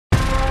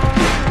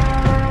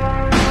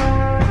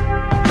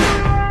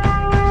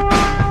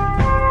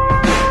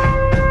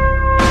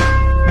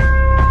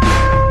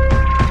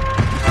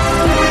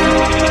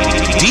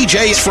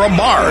DJs from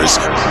Mars.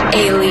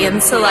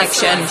 Alien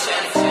Selection.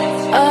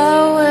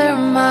 I wear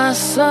my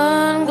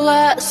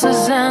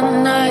sunglasses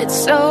at night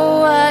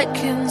so I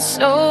can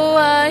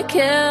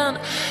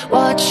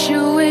watch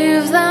you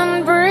weave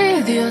then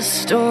breathe your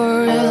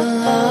storylines.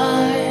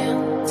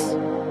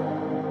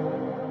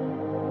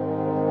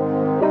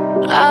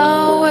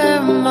 I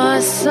wear my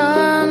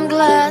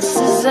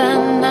sunglasses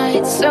at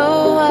night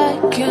so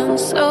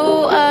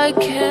I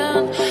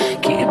can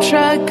keep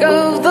track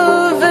of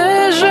the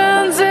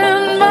visions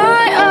in my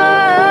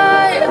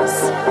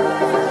eyes.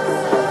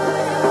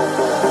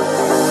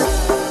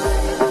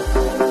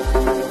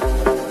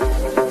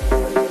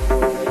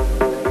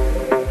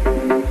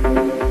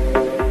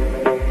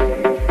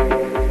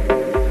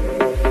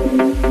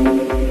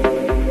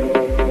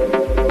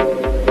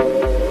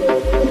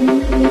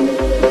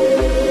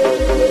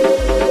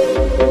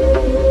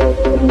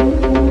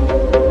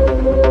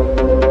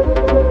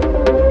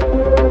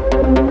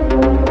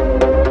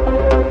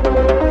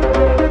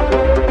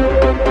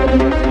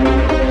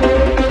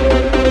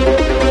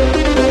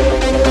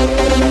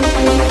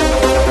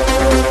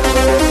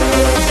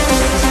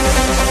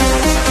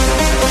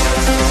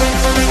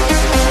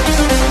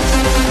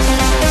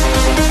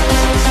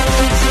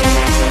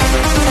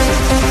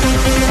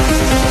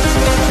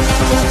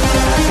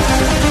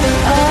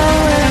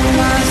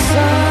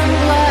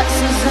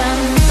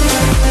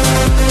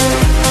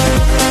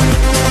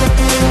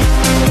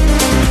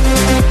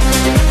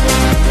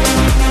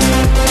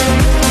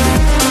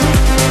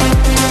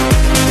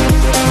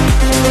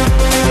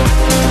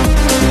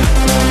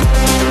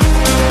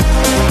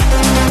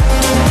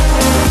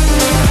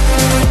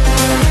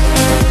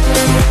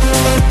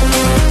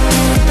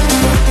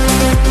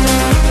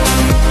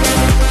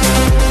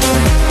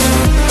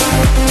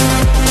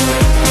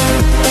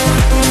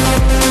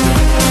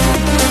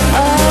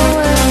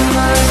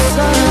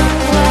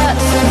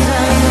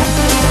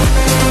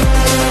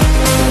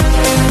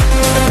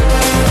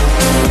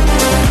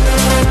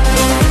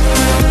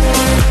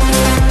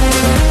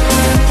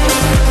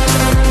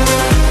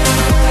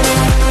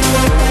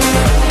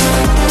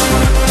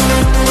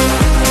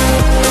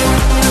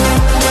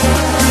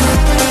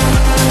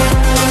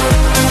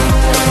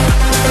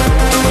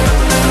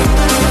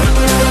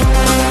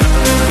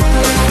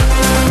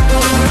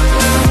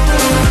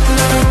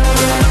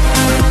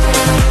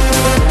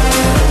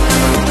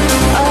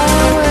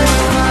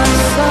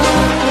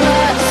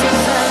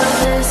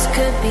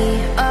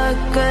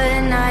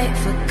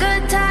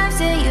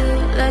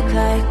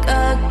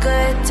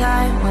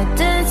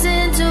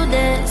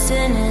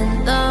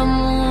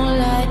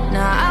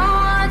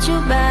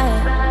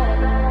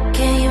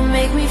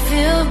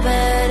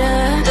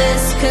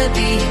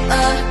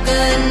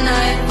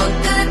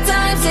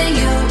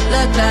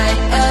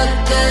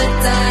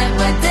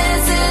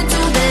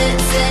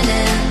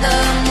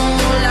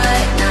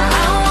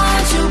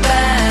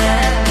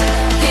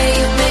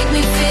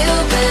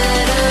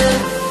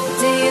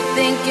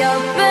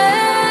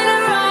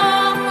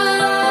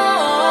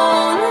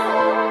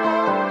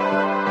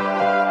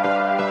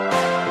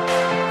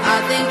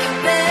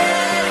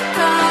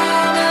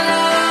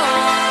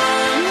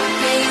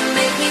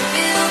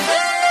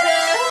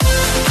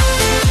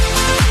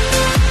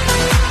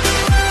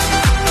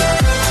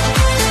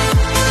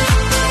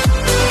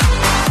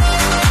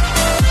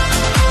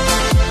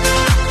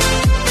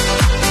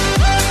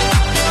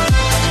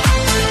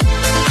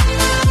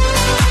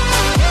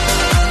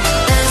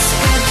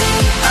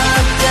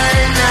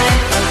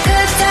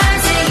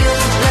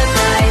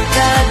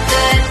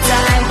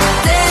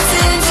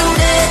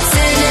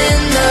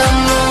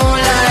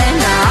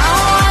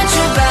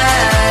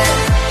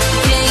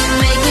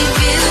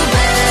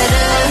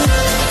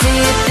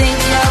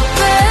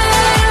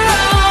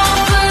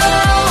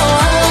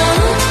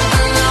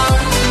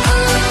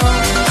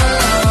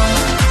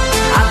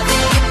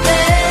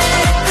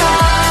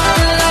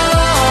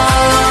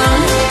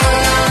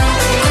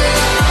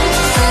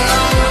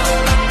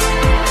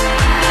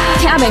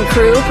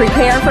 Crew,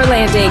 prepare for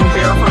landing.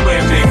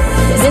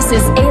 This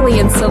is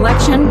Alien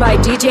Selection by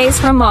DJs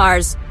from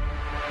Mars.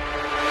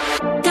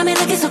 Got me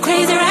looking so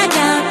crazy right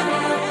now.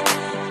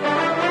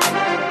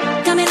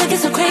 Got me looking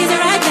so crazy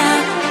right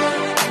now.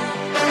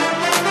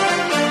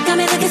 Got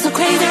me looking so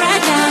crazy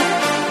right now.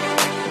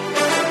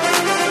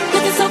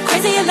 Looking so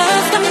crazy in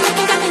love. Got me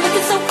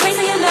looking so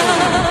crazy in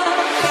love.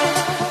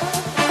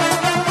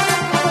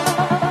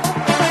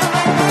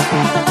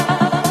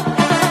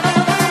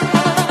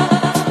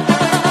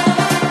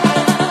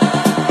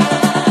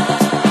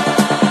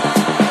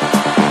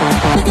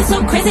 So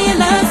crazy in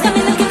love, got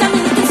me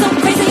looking so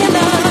crazy in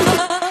love.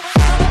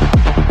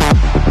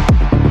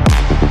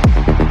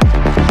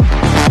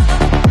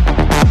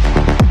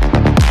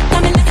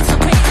 Got me looking so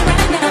crazy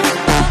right now.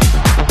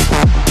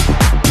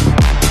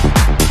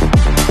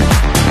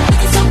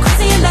 Looking so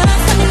crazy in love.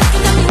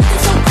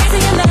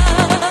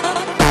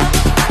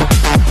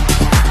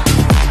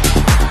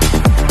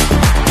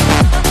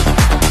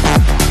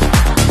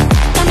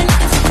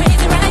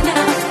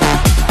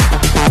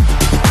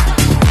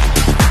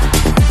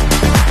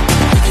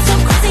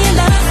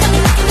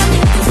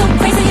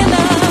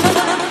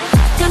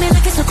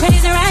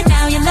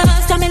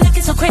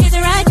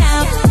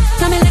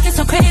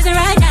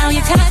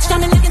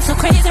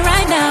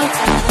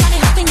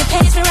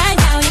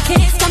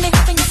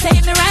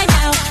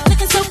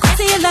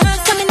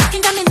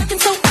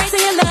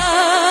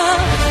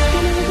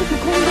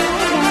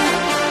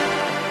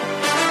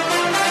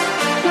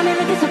 got me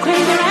looking so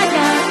crazy right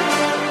now.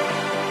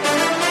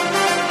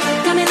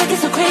 Got me looking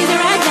so crazy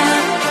right now.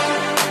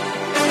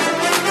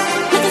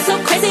 Looking so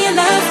crazy in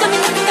love. Got me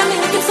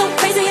looking so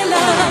crazy in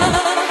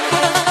love.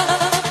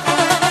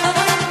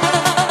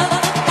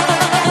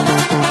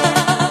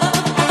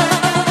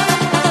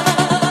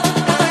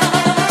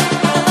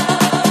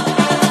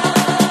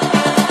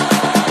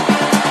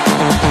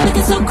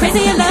 So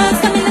crazy in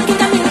love, got me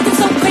looking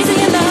so crazy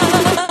in love.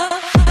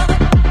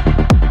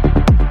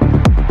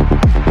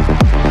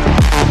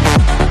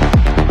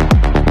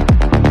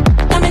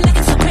 Got me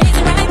looking so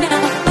crazy right now.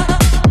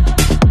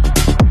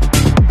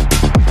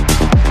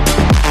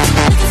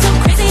 Looking so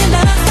crazy in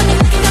love,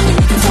 got me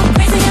looking so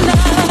crazy in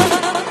love.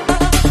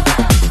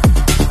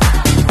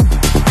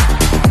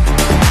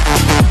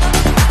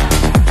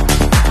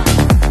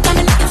 Got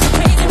me looking so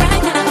crazy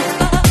right now.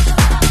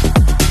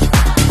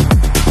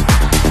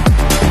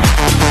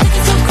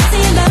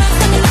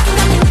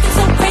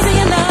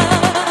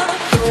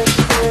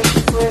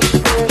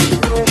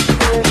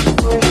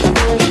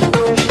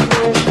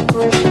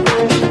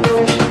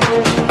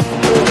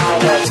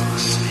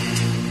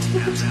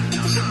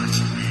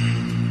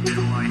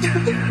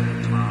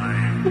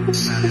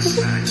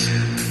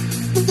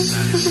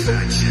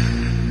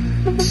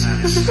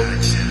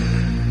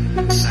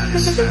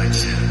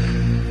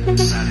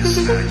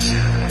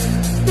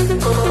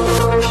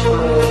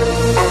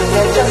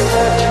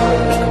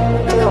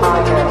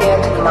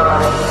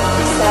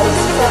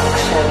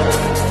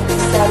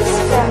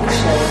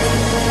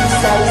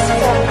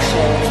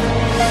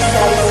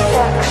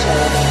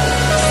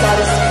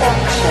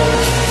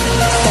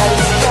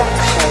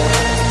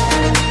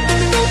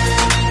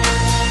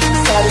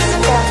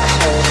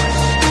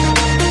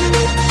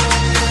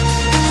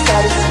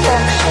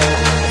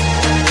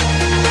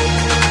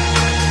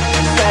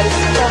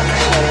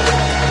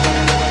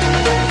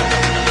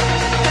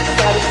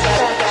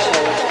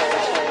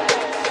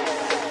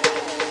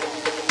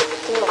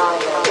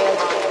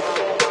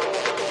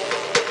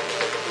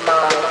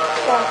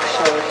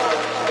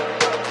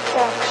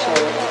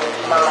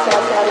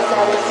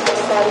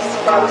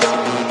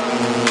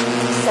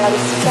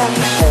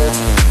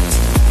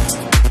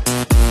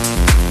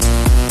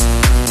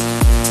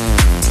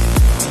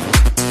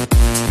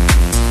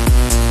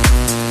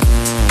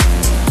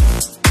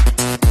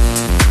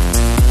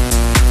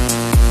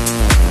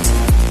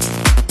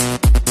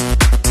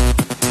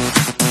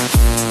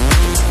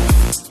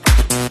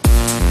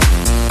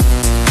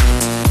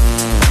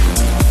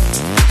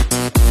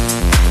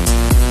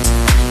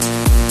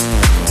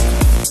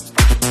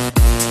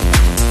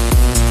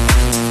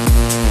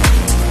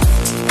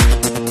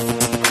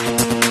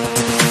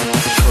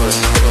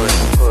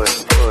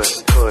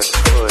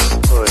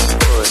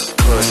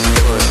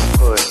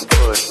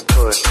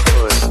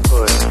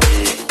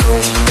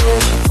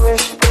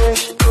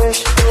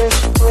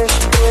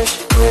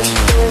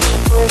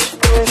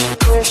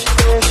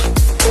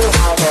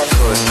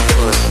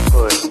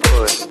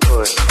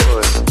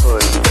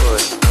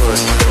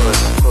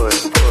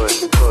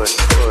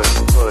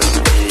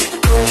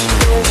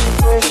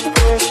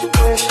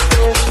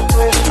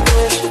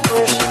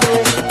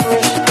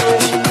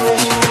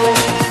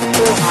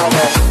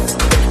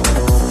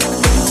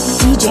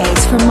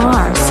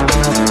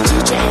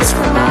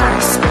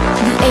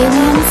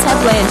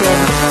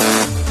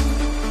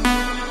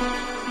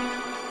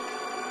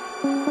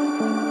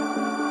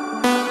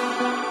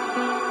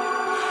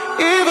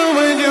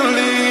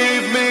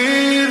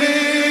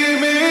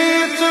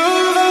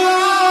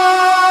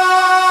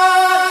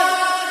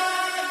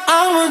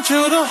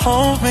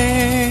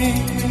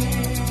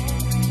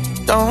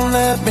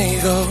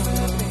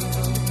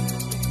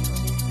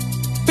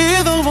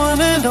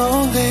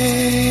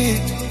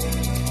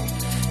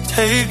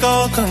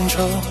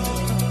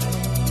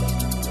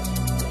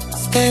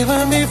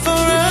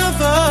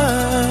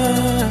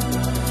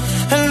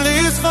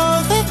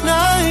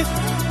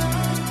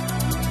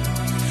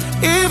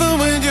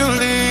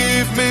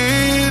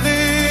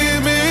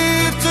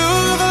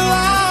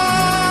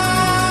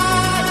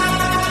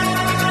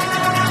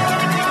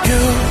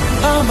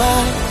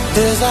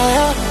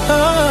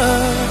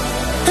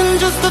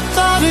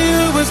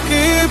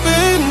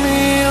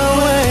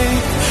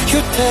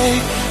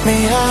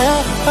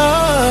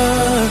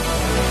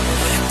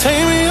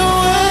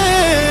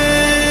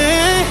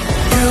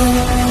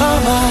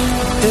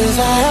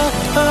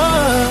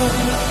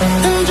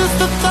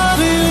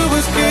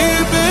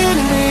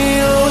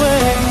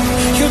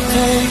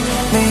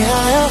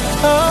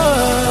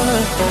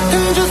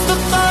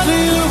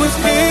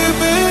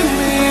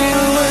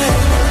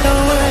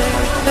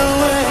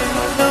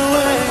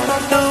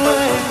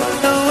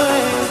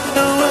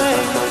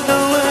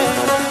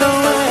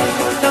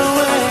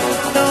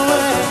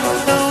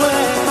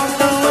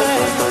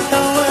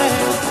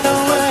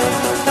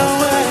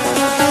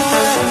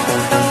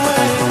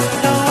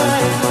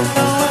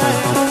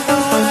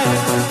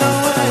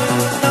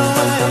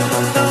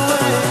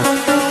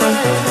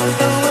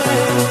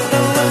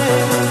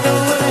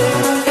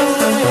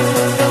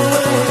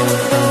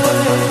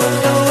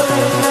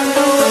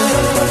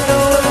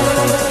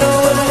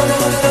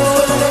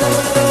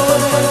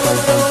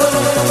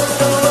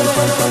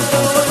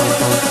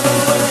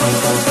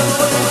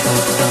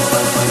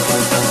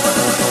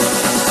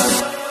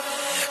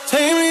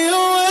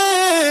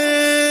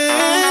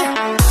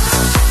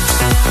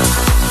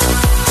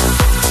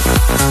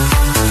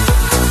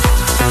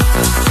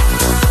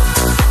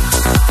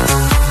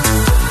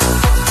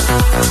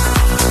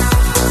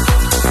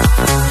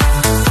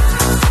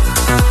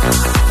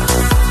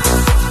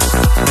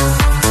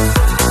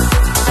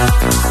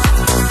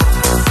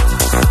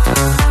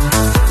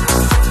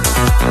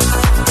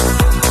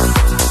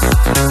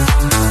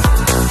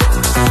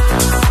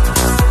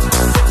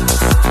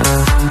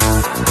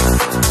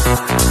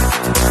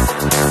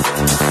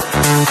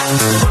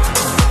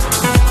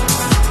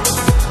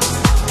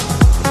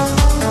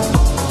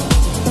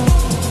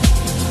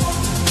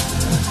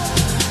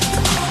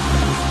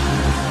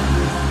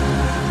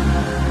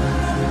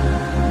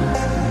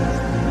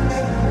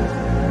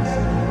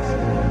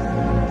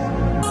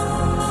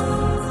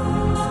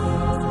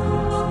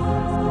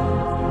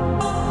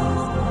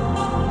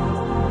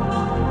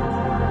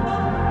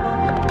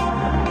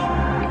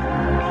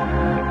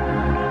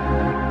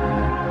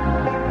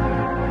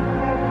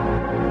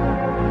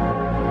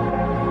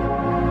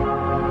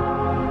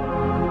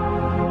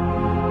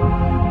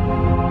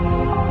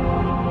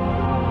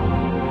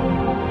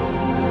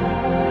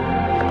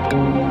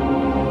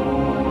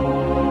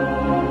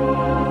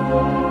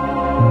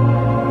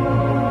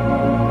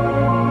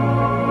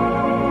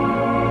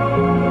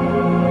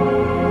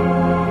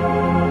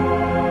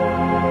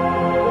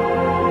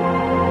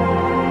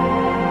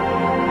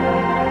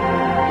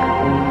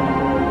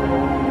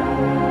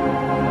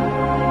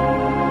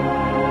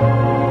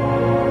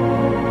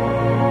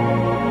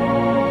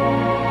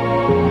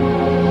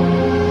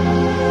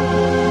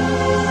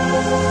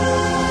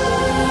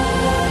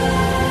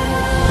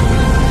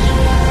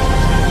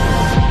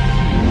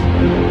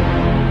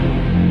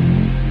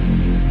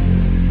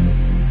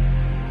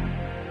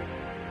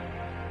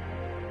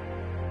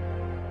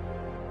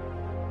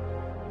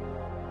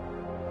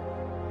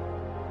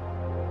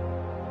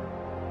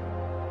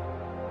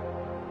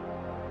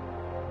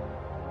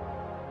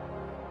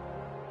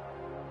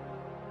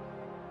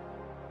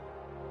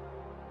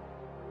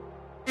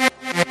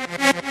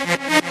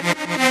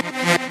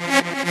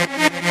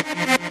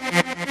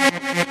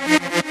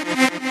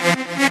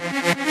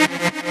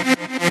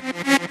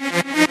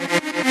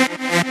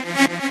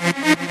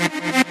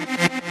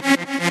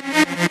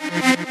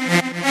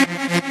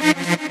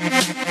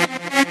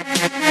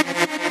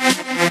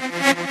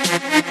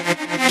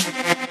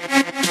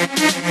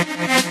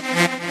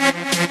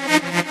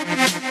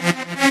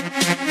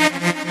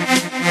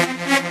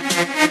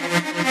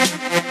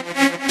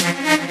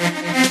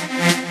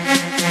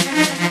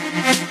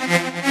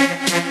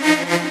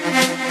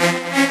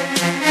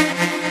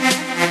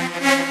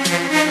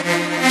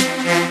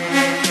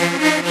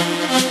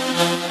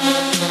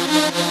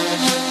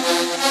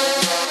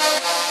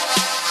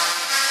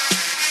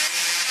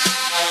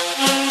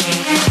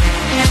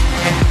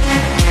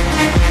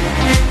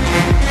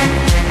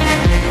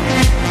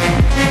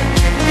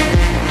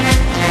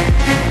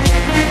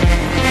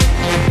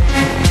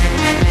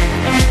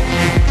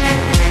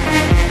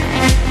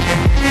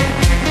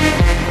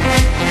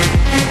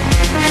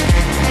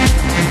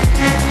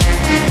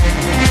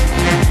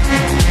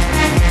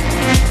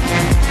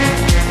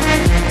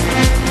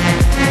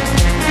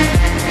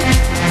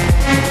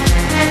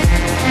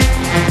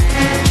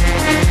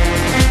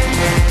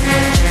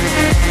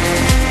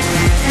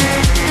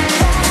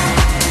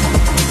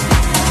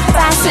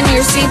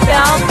 your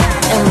seatbelt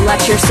and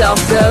let yourself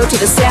go to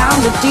the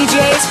sound of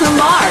DJs from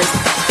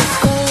Mars.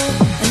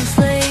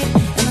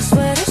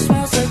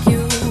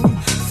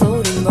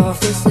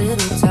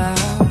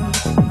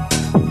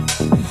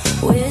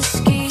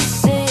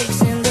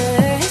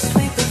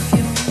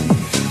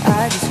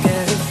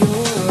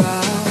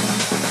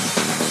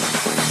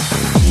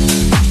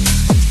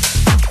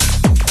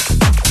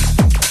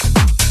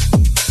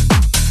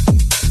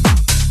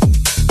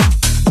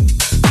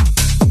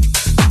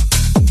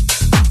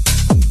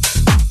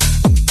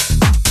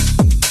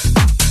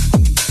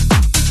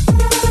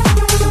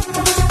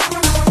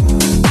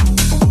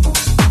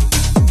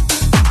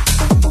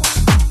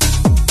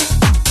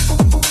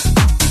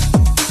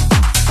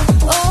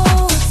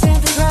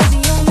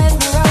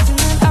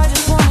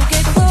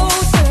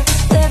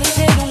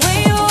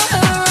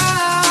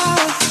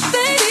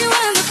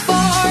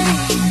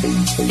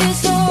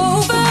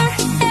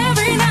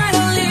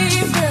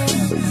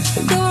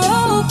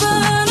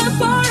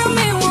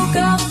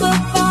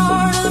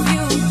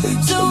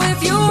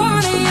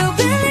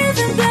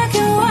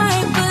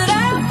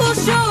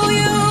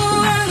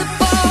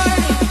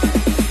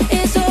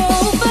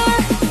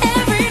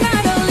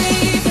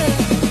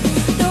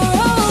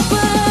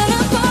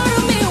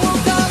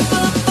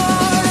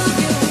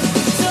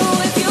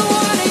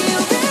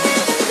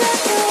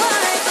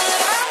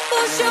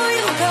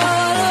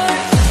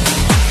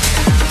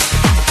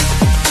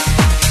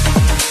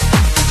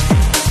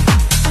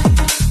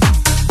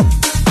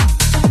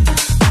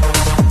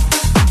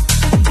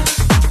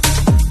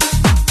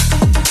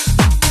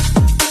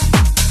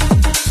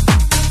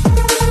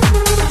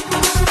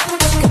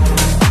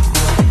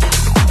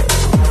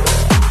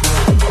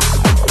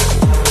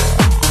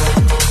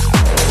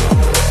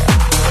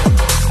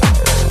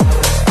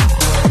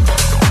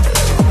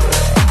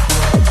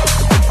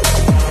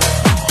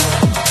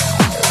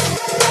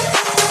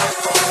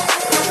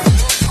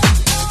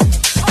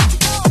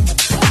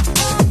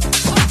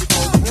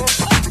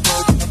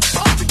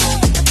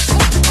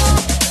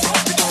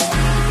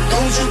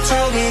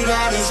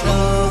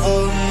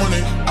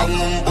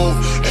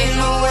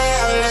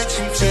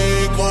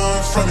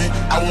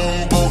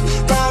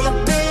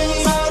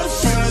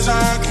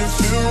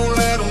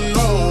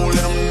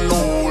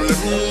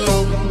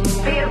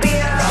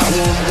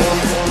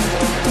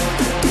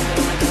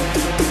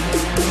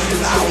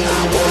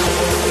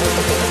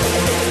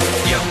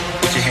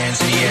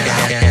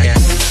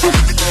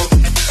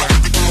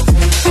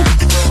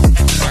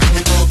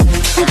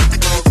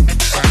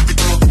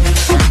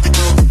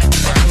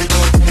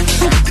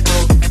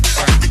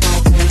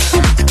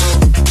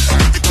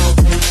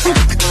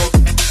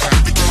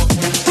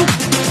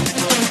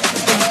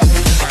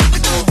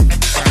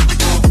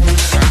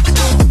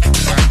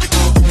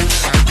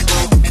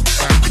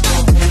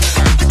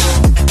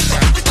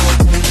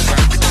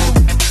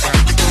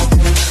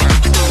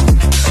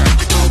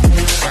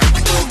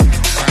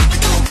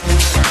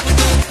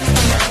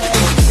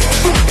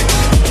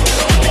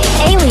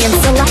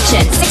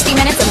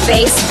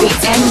 bass,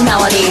 beats, and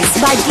melodies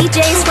by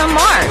DJs from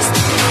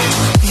Mars.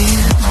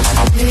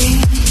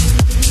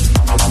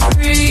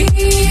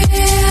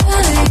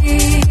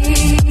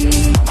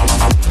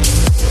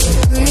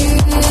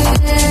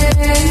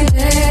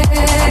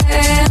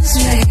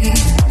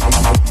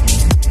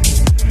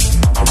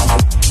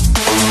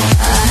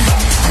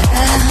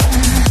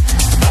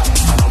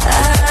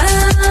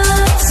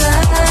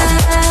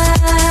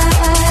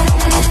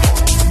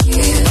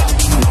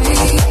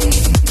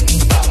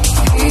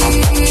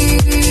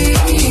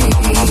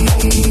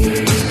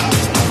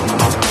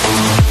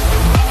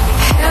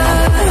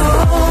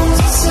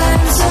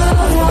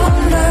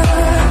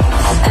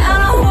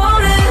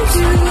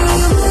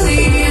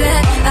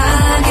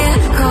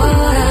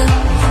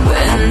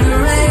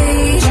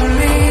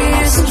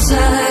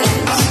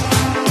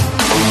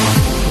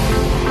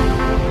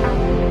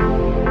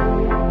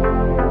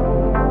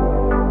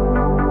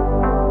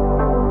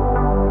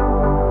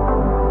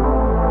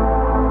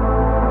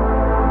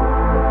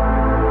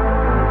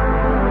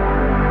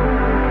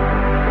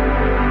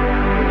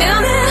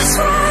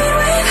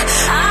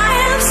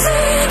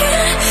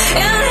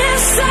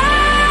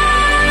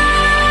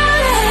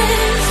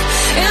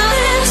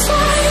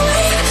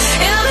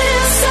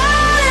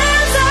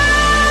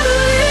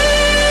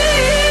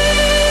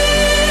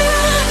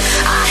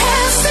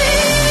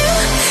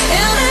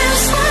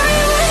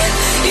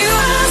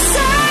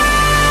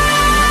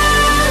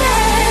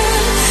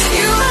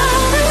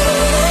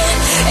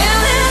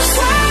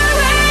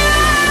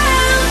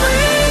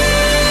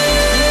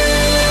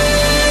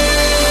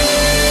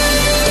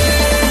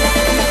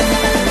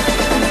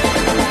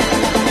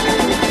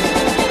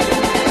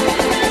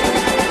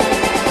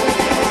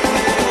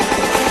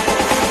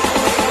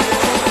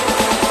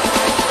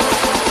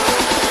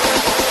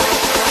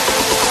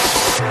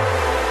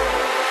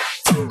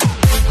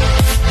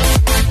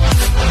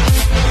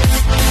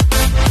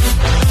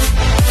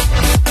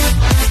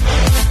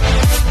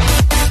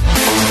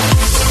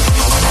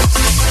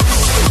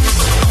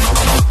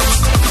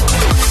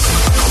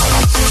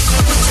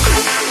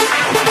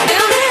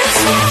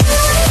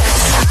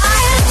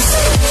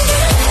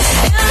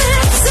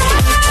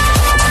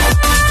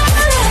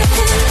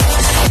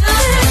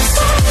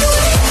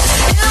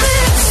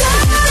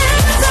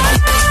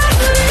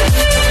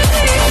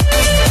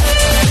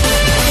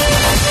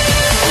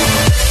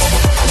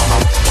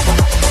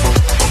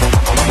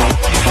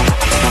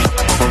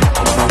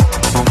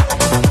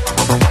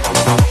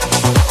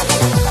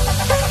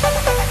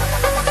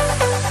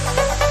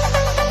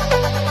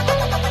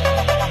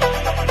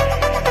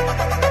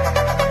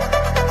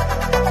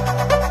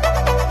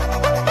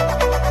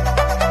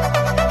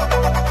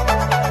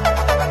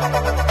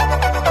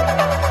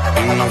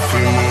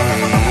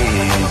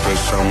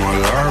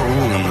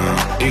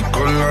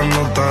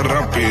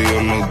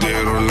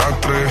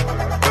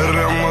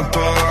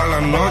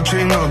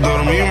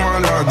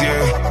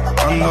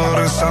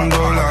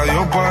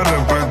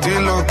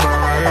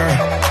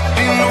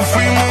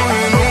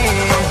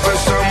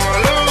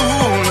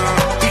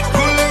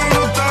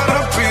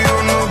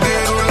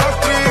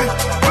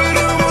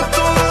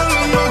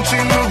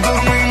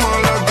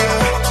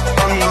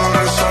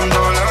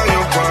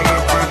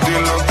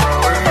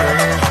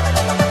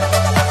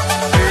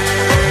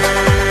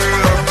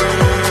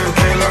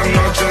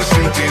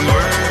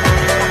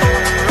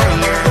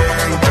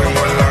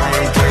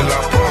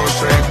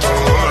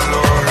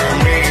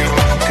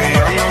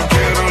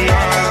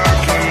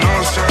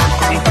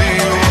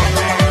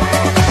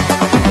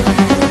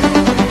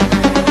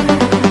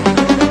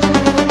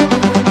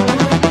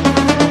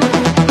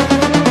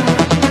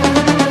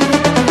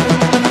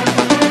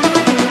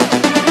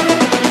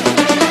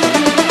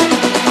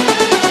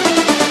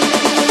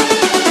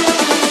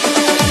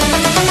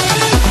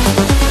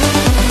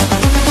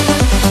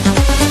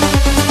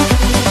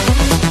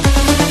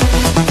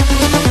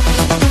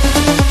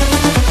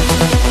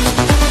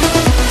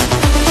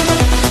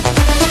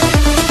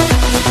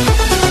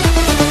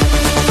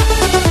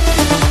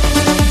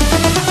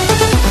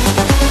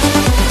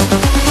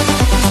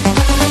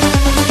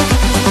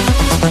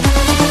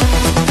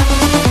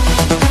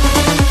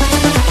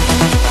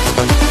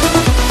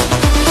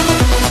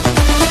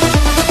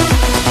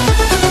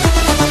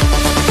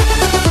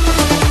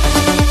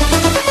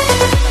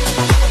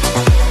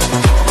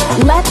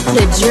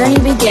 The journey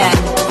began.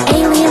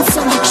 Alien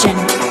Selection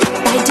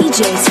by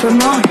DJs from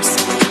Mars.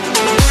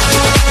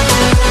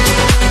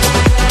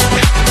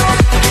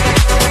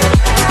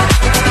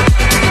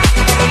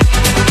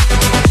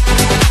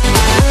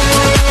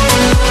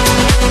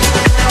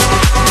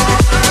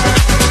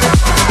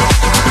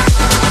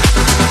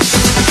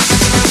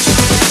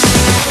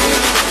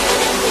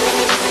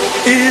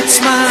 It's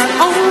my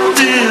own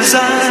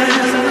design.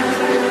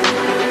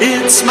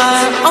 It's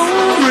my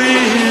own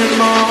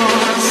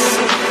remorse.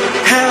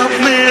 Help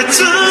me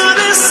to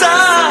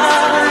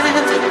decide.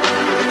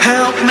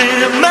 Help me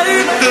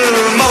make the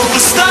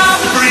most of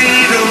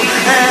freedom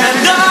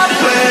and of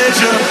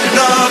pleasure.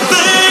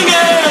 Nothing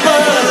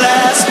ever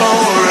lasts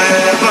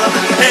forever.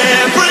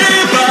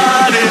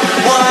 Everybody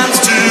wants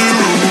to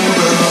rule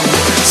them.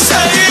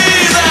 Say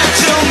that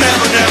you'll never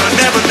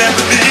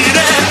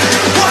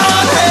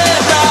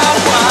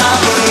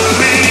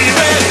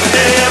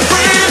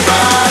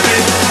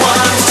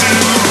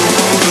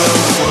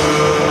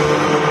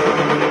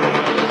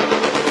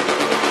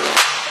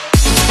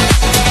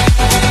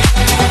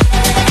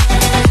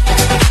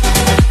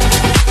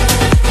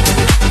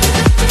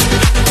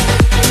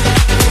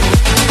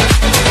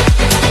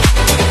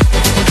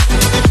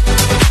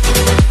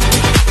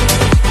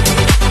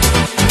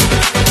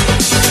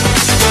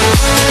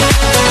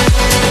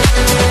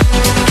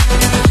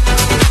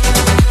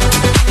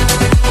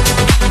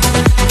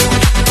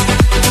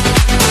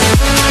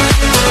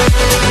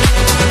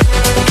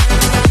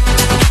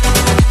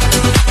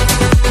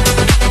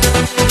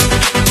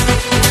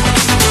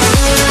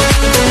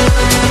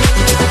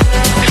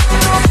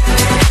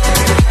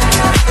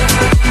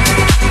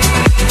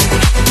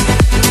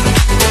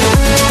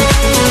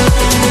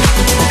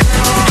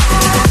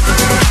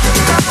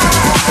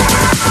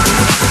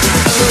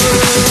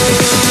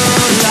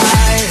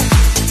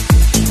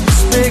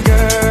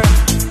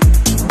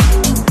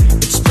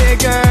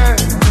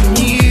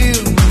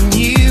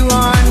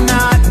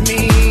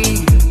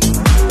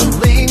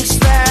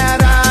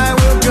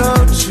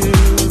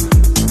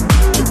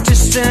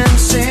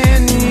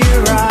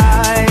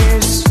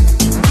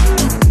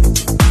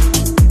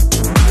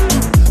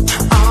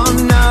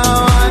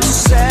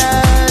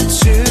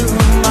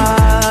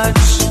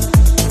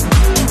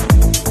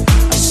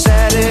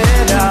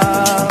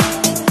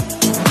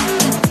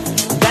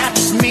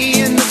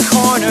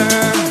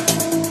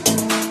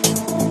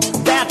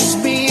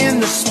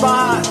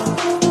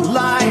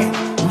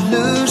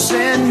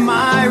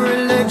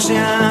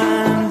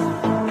ocean,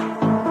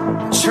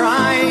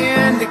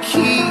 trying to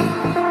keep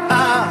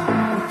up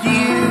with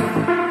you,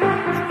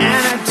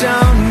 and I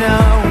don't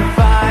know if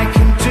I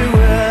can do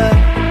it.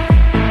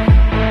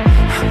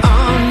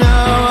 Oh no,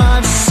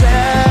 I've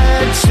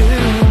said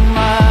too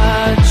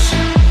much,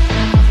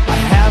 I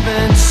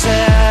haven't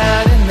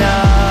said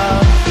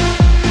enough.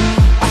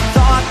 I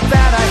thought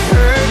that I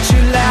heard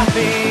you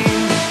laughing,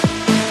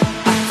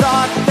 I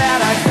thought that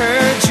I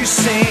heard you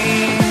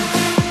sing.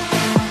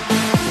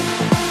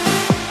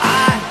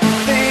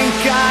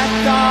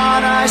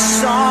 I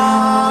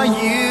saw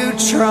you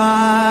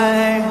try.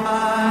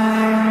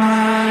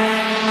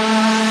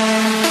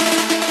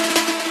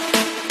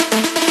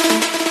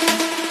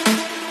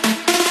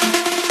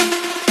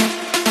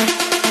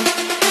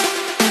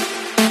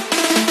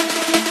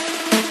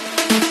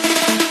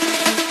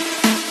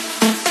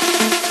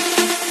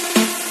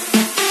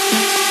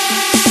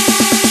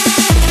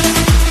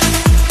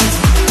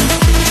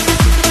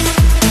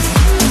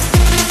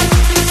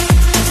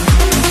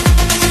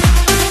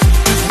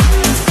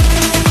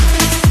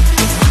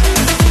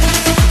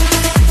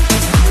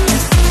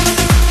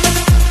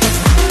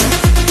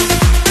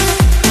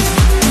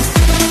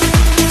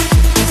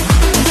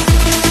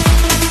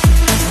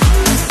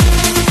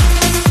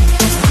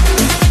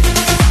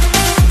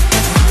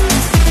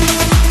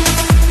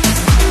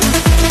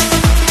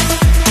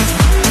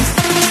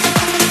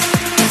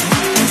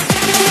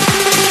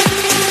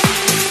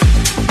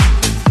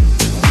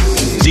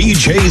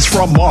 DJs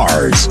from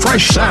Mars.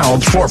 Fresh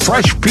sounds for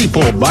fresh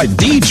people by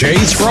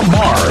DJs from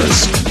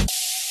Mars.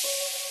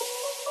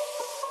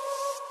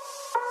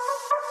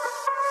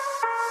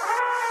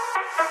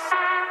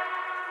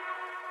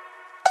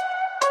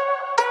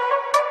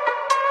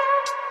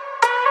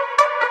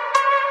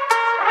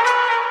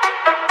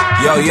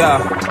 Yo,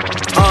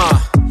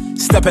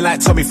 stepping like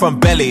Tommy from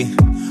Belly.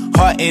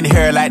 Heart in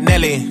here like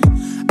Nelly.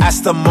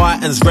 Aston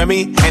Martin's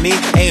Remy, Henny,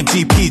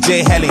 AMG,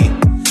 PJ, Helly.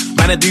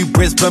 Man, I do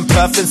Brisbane,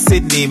 Perth and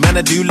Sydney. Man,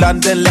 I do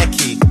London,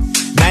 Lecky.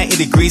 90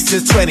 degrees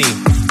since 20.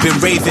 Been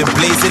raving,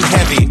 blazing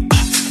heavy.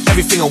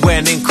 Everything I'm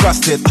wearing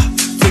encrusted.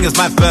 Fingers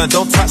might burn,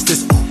 don't touch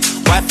this.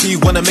 Wifey,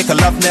 wanna make a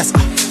love nest.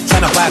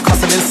 Tryna buy a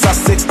castle in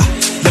Sussex.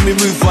 Let me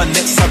move on,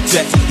 next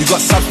subject. You got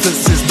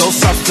substances, no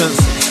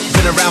substance.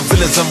 Been around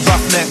villas and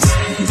roughnecks.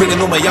 Bringing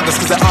all my youngest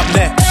cause they're up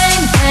next.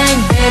 Bang, bang,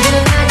 baby,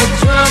 like a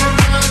drum.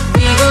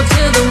 We go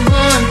to the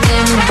one,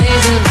 then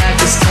blaze it like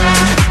the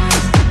sun.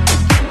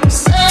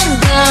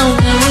 Sundown,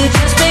 when we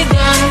just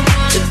begun.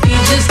 The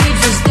beat just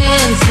keeps us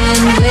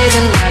dancing. Blaze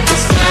it like the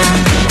sun.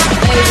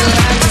 Blaze it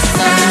like the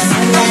sun.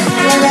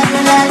 Blaze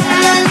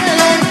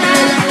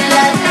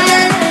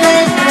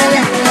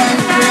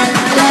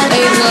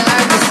it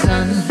like the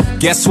sun.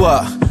 Guess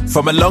what?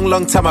 From a long,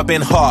 long time I've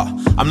been hot.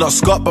 I'm not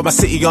Scott, but my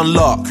city on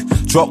lock.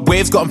 Drop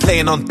waves, got 'em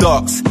playing on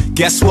docks.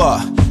 Guess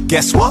what?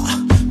 Guess what?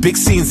 Big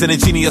scenes and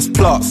ingenious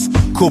plots.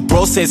 Cool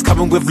bro says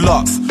coming with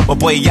locks. My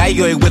boy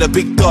Yayo with a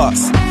big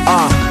dots.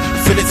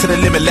 Fill it to the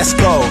limit, let's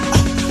go.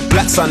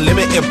 Black's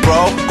unlimited,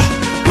 bro.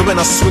 Women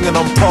are swinging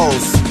on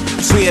poles.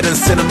 Sweeter than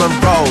cinnamon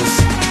rolls.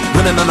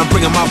 Winning and I'm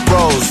bringing my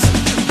bros.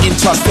 In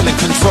charge, still in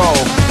control.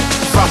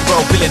 Front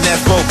row,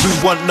 billionaires, bro. Boo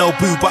want no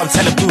boo, but I'm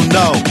telling boo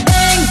no.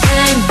 Bang,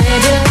 bang,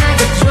 baby,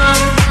 like a drum.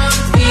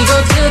 We go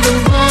to the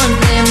one,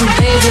 then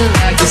blaze it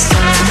like the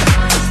sun.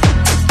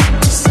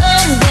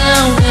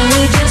 Sundown, when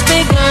we just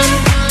begun.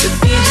 The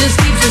beat just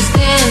keeps us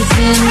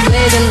dancing.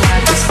 Blaze it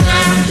like the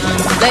sun.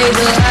 Blaze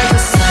it like the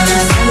sun.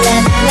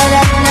 Blaze it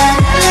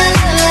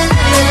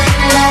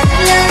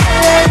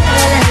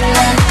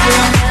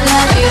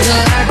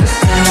like the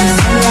sun.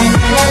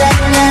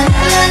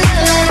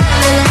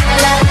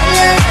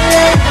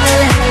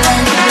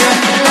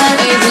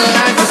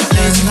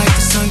 Blazing like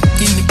the sun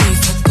in the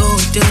beat. I go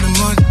until the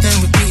morning, then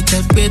repeat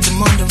that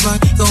rhythm on the run.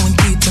 Going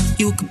deeper,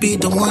 you could be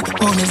the one,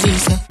 Mona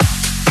Lisa.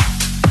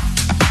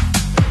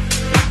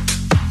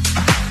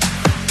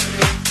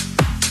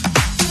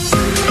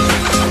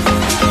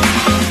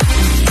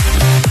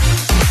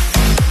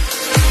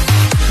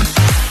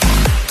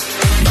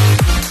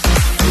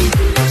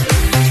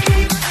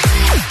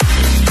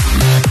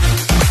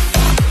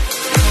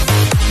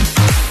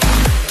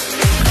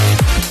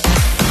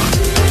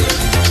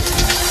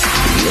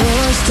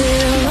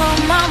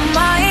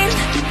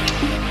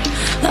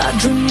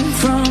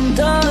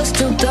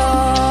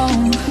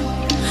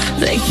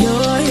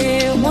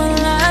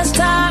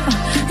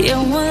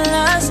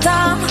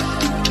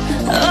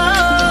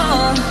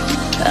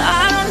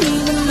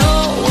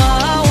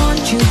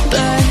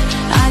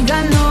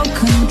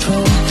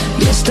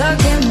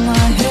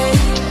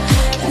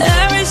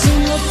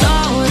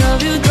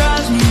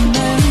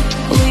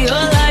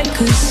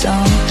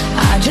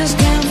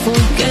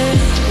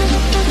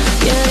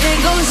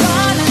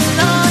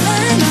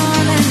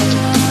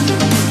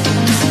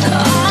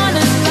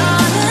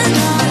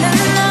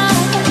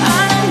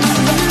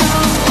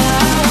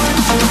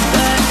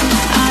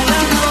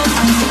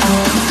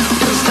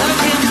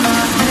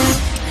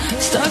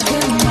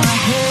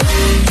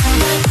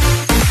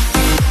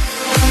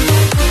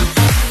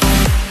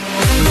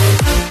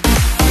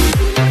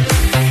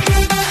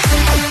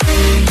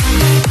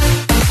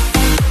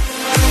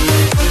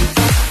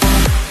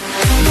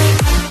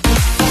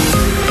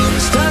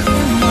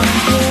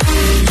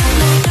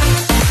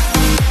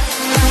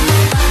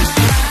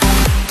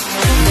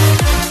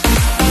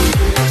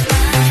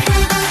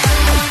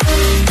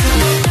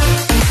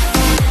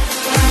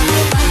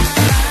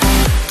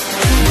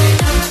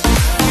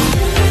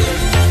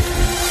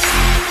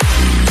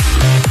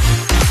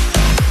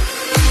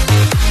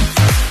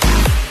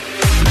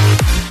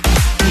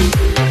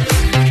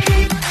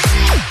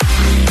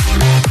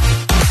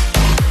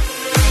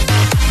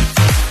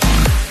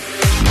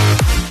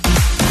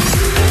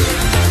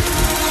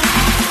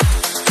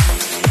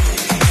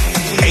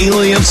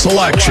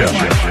 selection.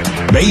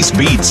 Bass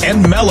beats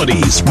and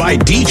melodies by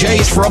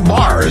DJs from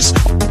Mars.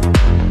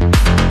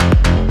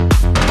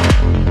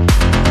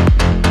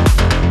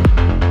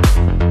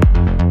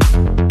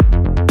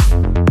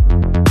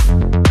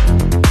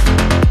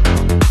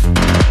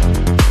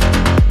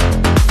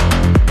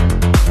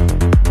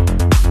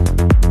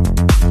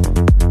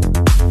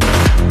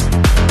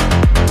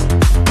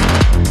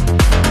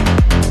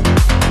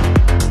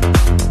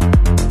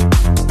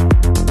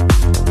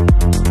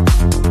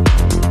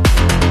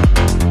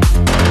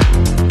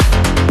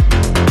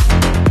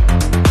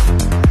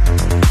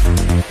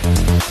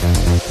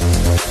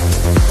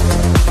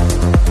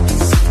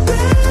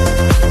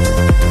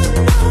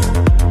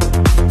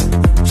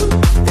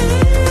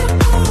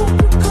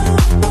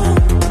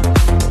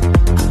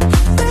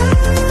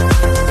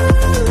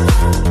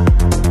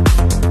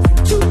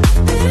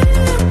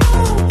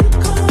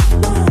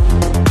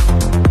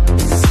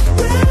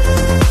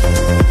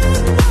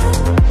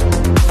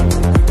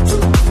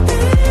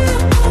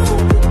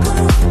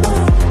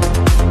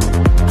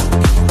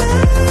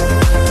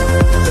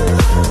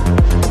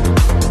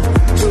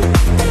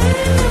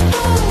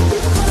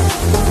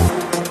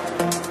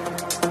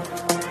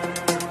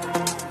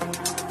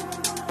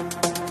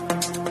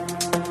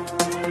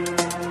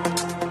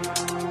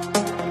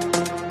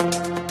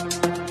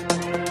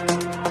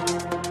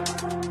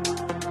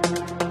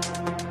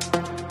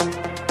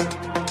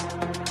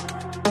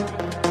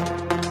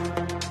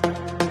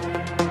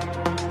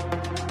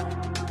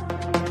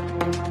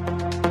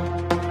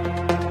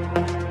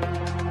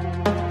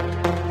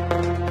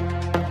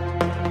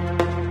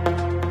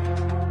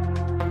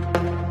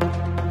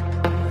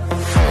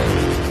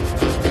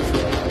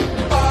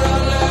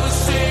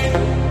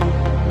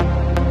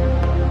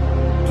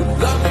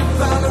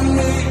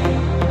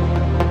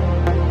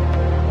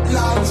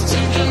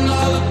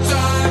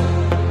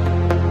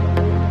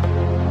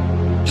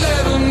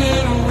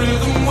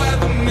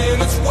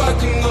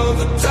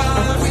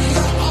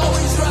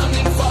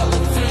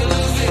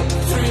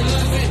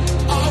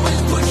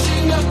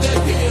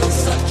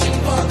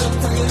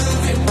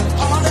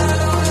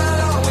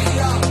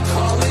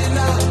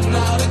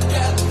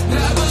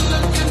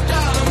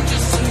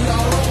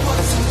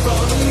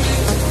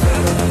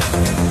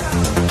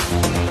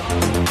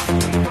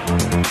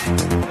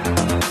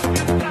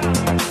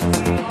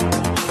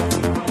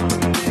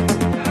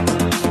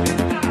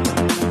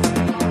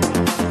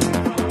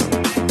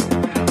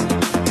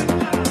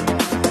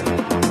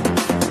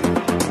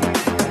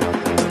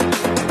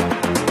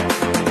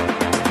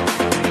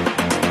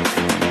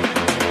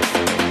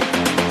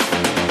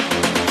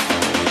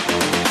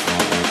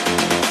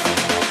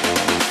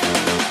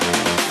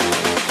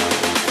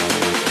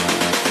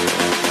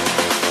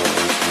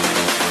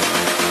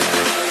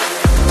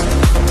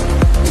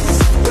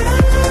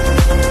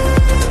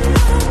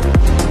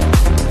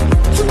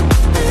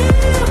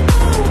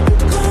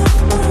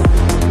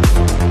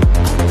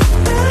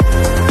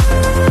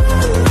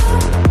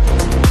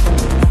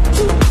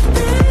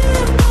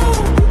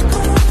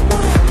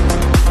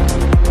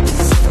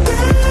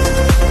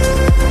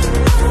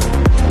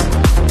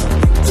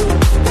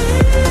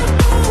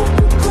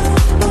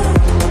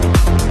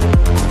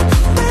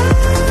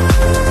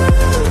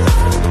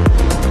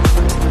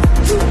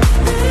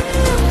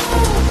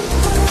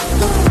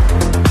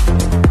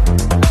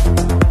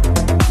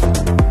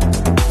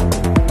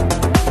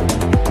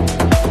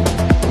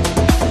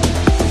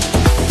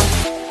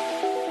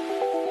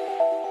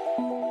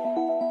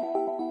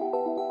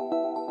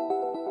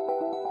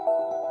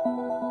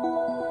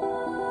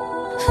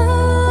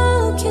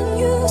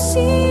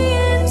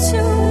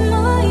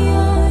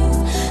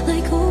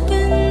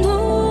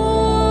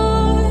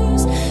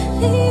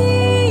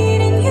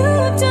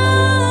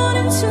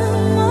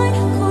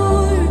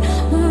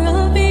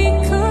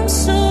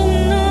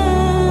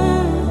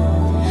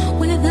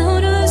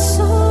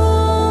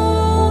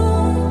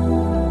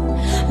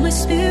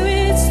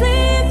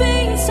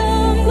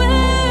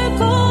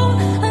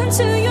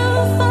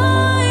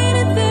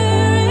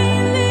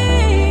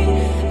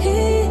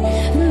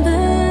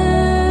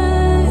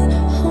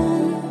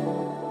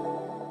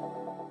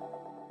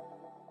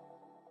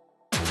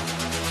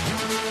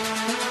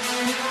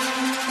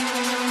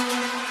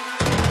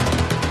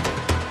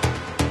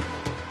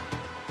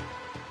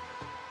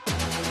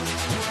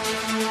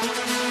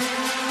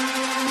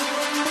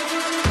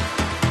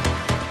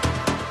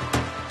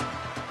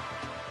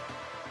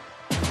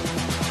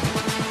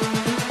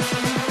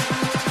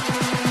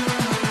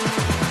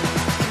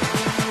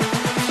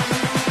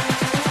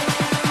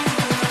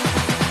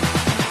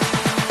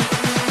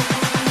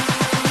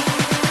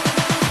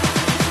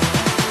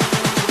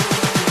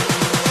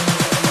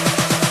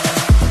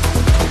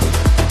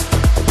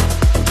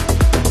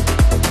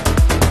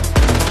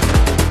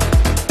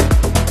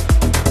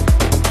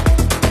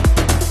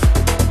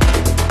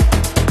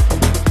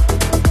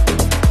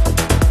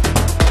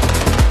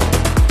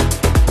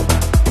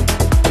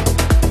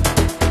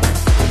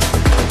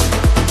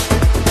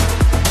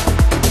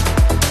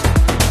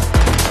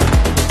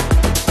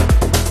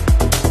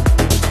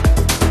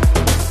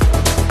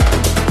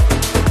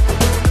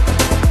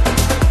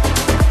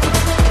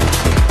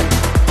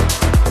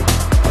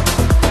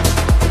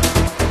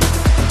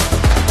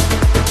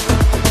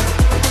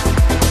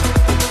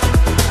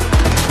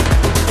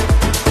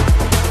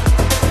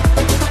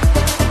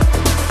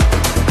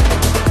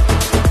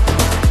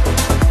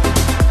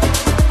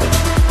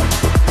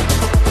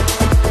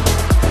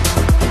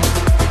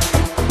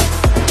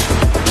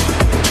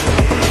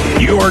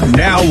 You're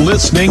now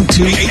listening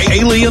to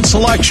Alien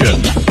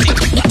Selection,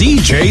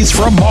 DJs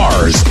from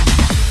Mars.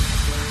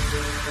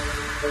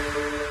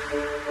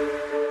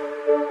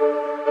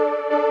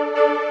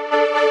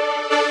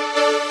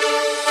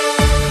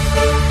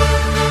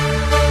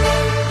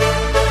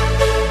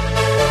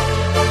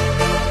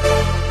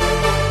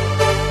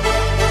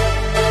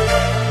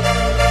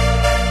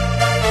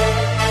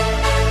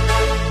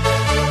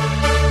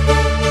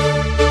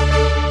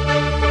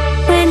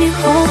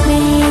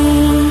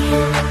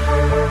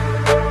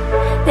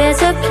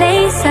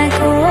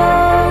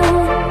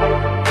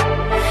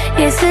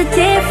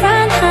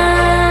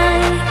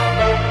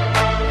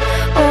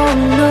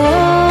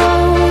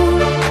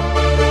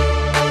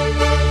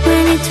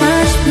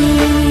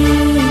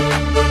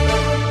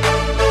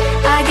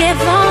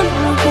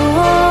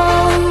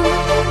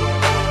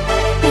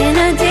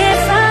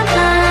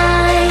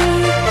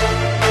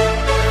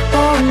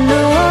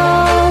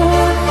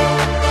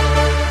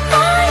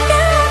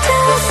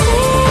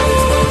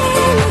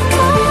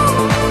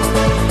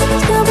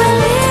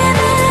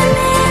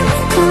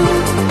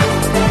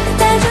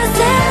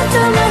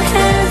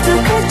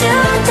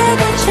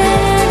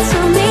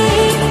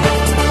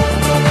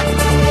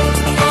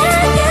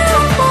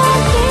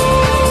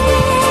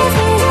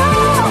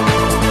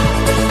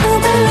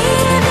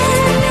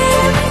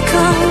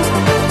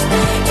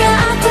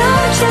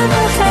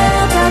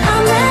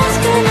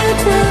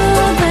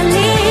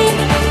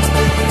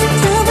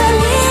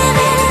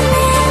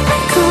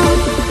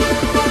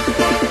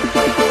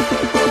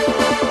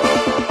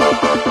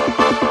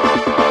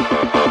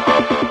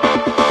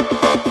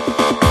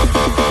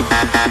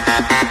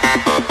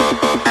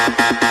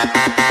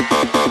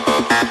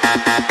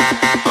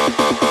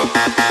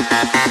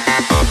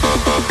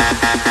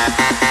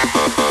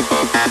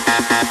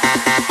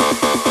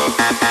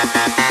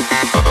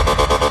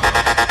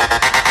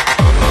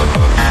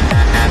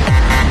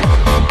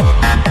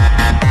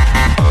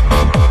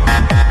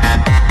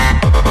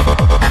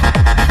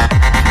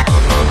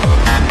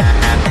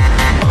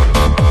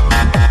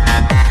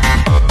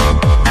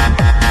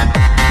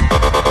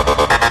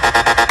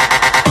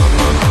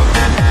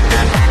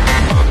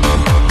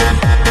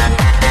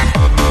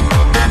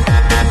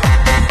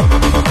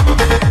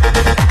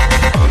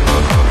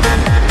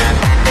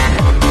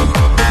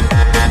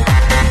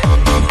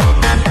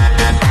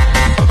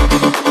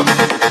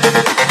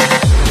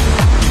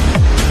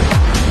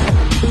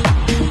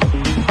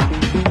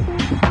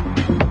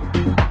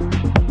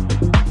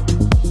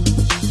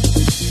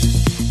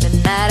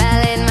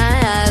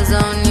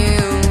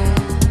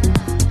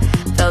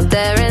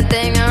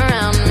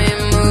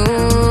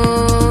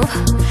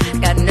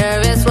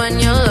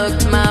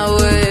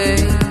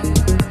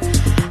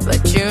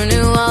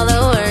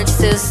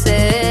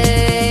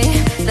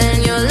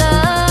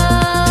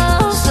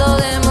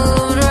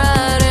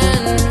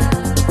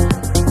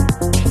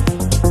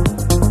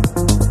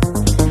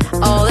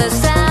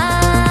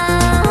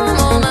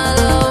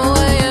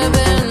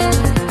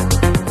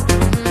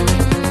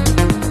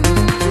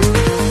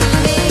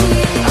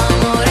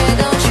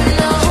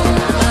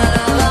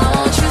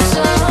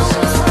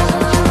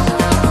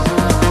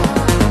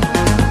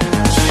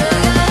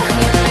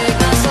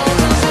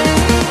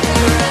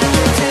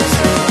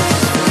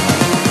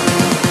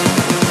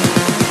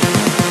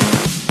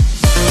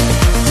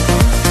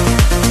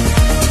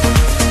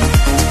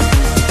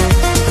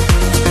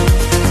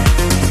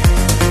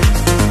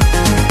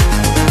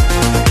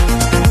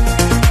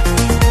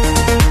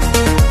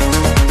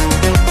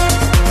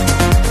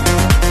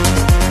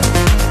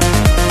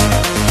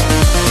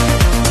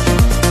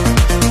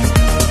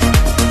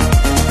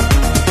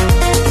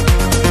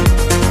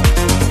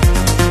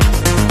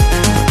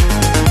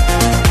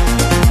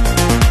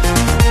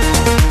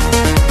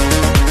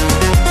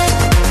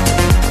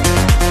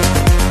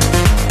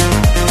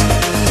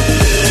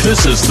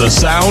 This is the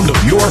sound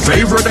of your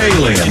favorite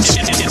aliens.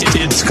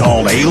 It's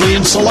called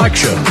Alien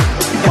Selection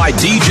by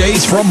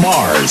DJs from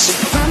Mars.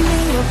 Wrap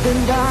me up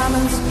in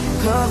diamonds,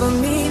 cover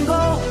me in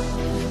gold,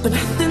 but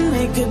nothing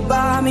they could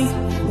buy me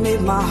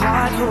made my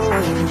heart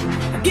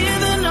whole.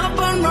 Giving up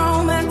on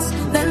romance,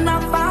 then I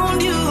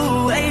found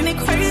you. Ain't it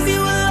crazy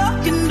what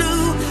love can do?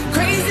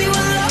 Crazy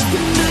what love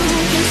can do.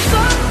 Can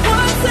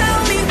someone tell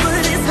me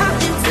what is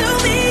happening to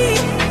me?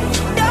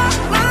 You're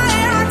my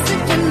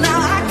oxygen, now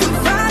I can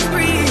find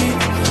breathe.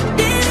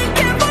 Didn't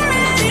care for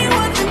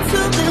anyone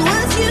until there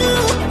was you.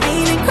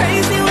 Ain't it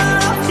crazy what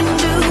love can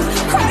do?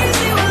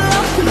 Crazy what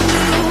love can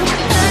do.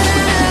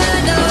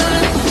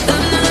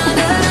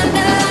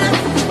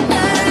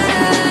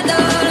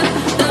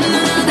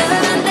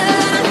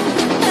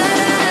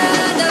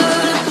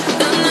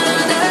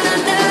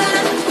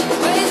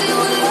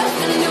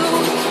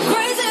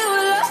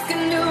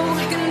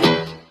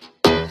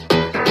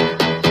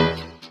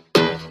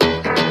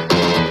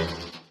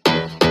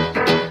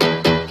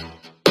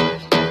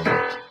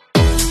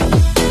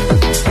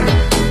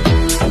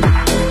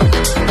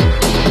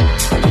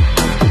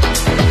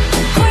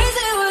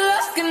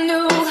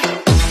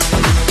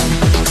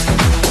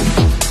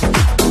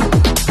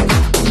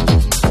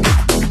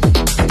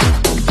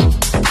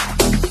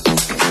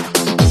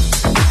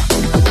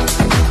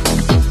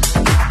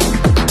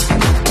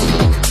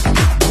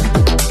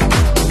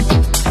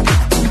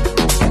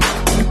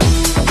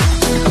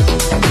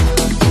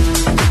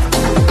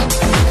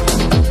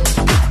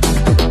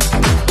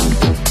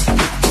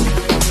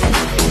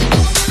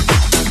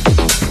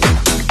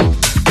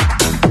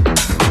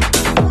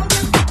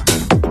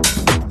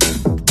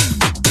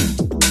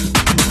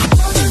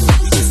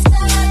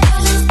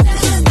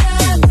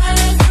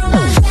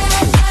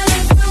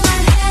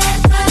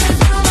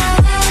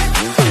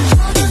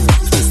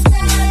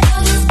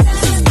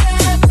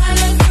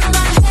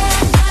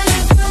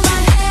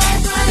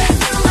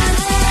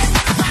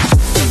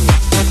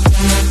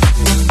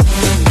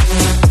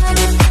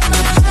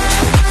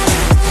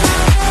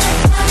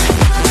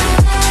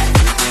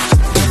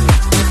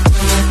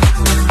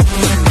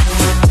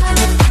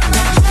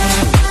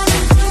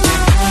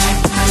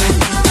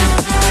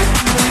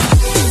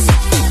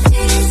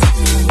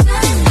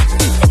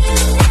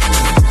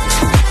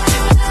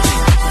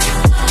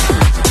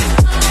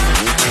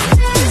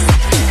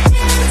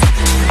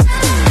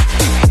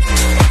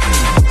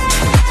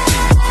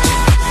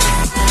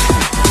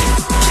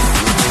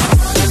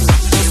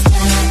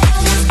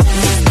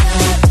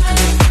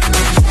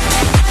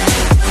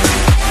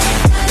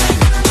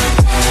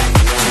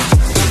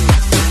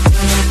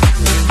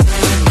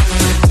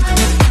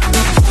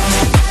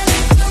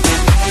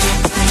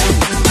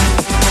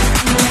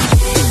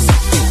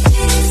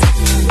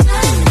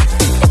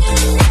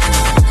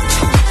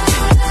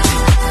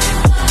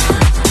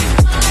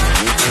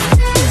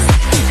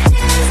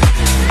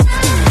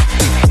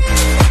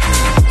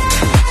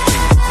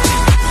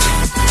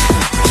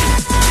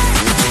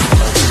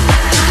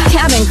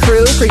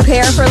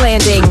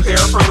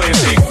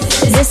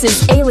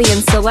 This is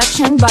Alien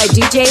Selection by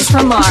DJs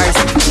from Mars.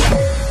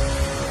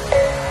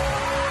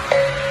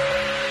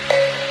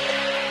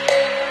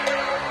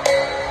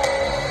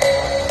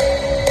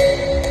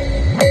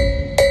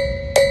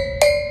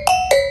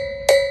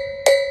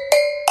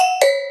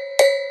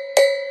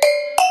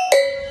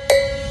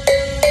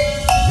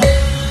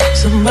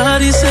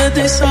 Somebody said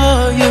they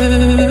saw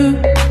you.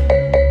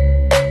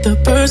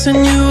 The person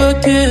you were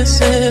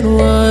kissing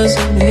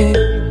wasn't me,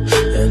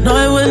 and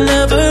I would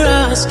never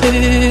ask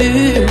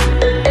you.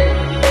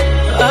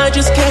 I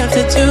just kept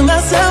it to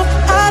myself.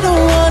 I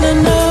don't wanna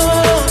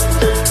know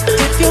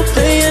if you're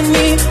playing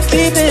me.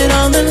 Keep it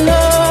on the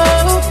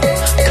low,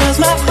 'cause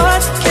my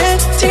heart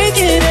can't take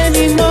it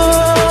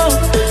anymore.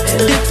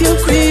 And if you're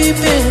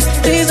creeping,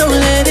 please don't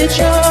let it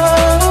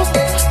show.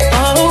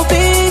 Oh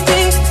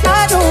baby,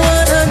 I don't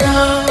wanna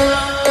know.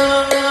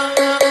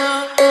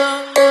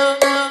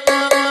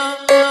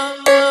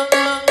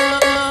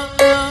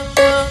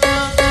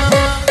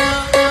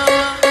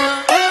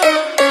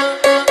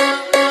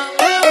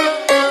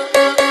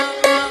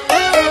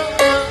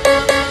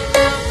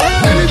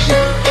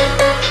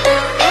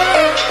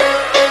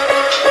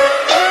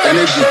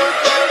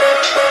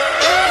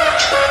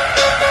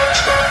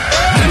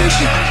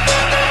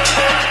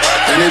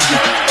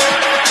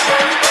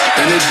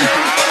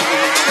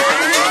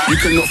 You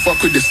cannot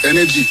fuck with this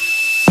energy.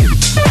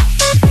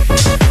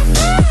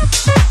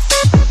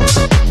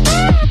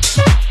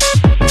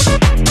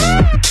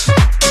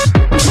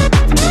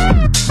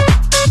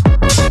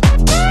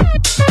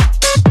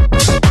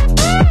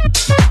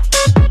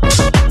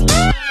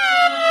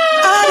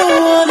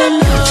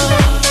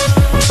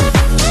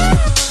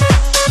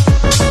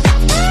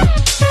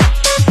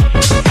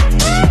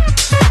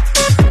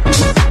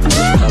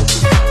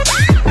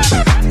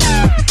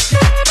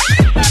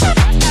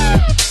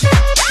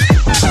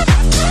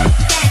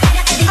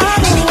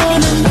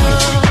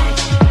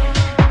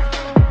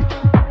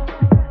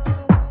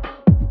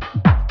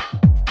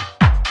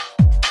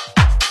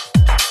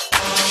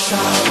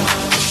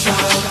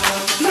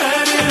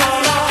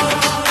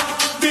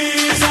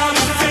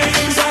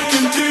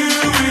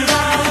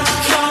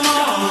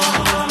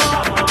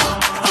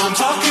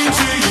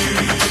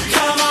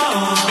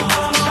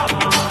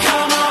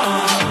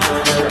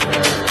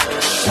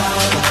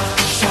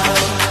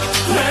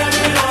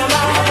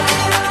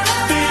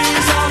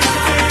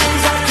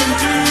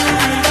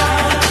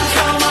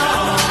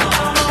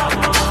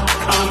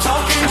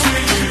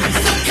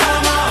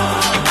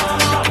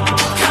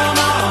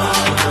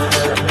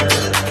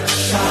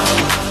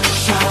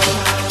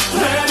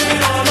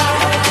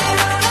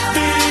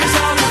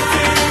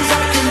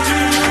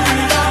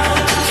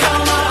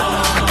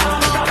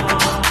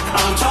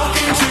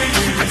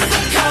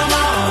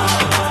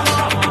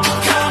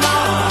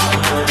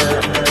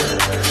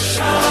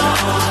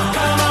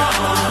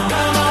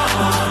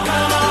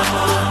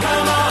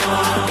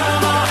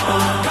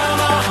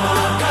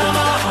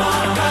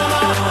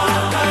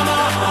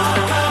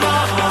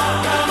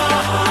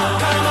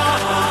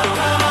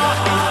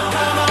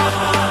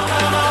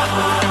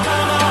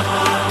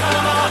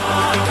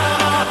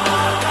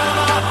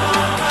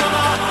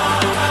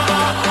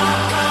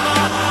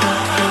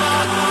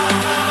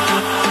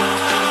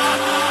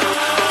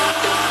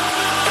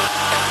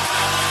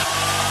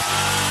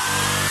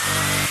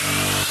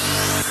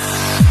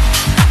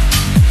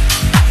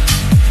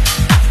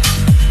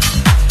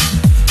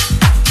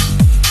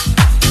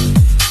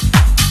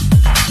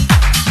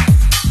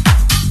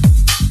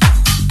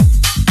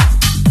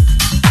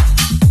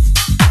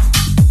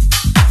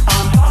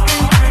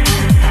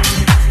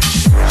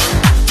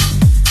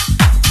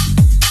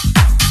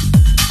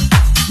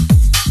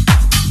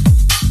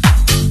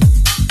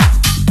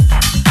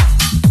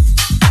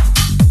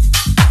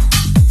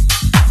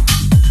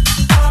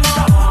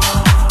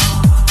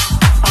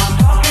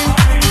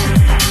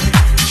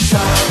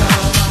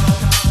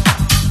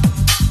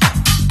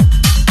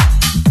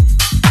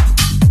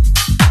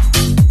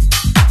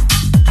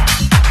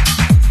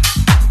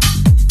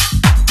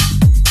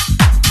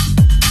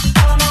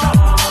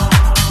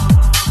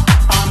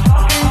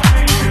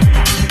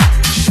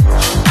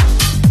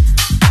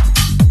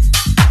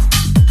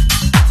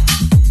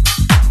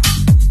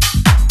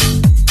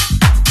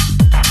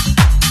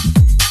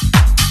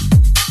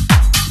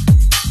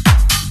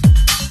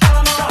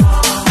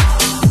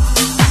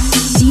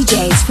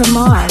 from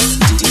Mars.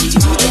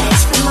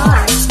 DJs from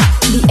Mars.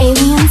 The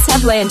aliens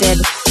have landed.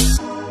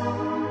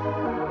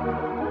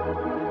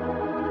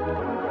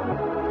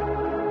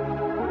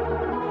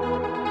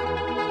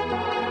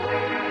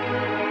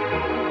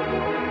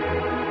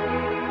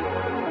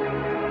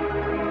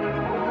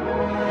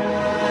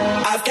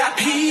 I've got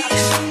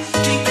peace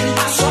deep in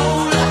my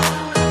soul.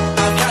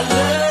 I've got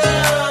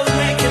love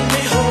making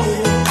me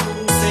whole.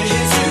 Say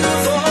it's you,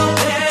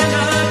 open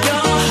up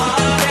your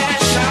heart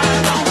and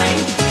shine on me,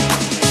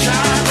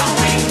 shine on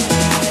me.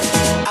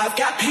 I've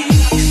got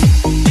peace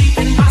deep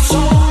in my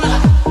soul.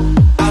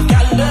 I've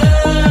got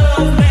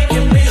love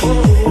making me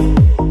whole.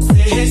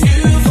 Say it's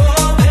you,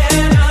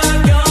 open up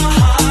your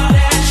heart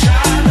and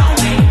shine on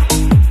me,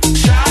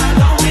 shine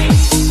on me.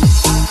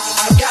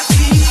 I've got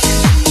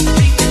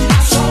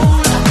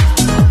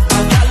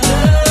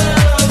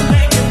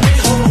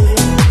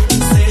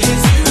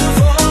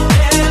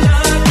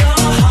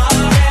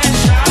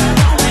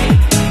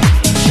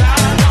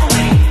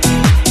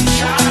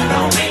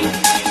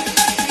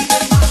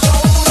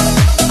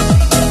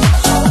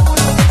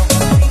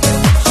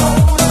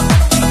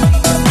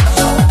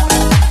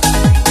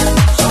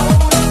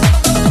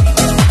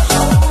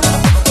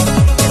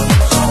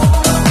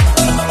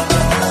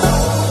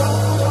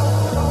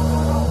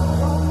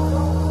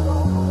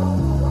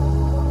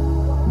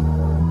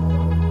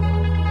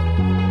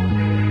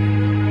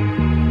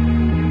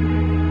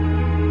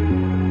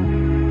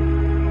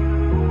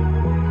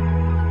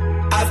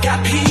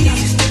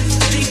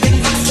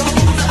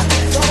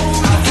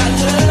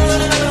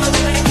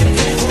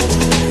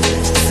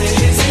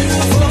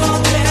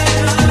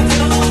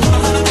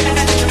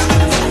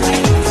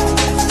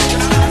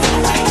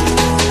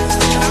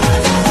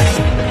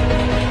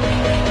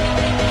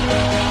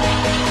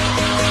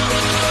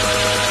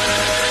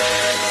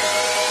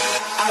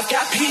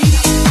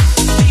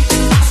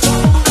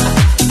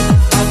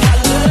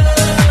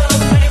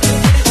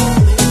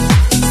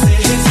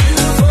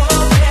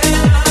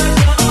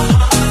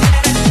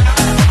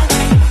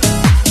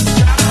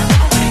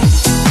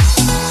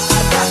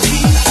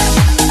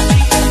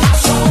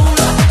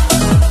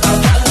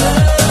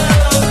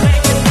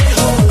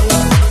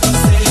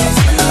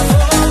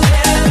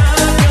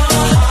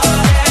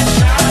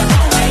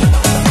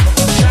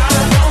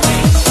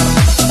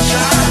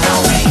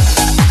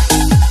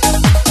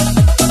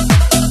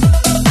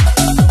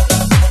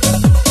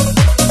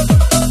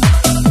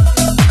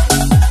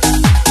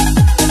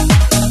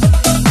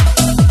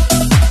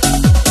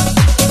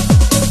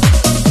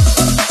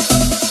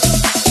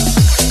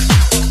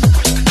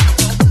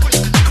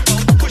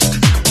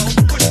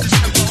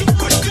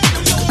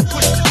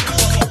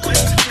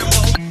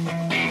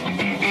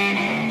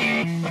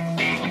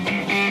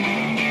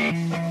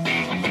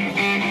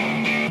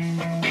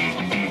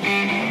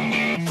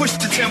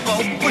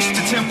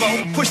the tempo,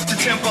 push the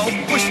tempo,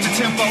 push the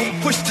tempo,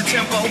 push the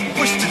tempo,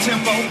 push the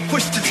tempo,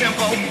 push the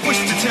tempo, push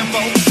the tempo,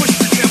 push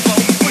the tempo,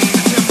 push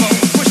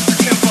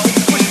the tempo,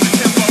 push the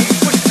tempo,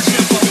 push the tempo, push the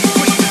tempo,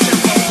 push the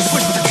tempo,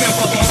 push the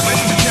tempo,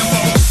 push the tempo.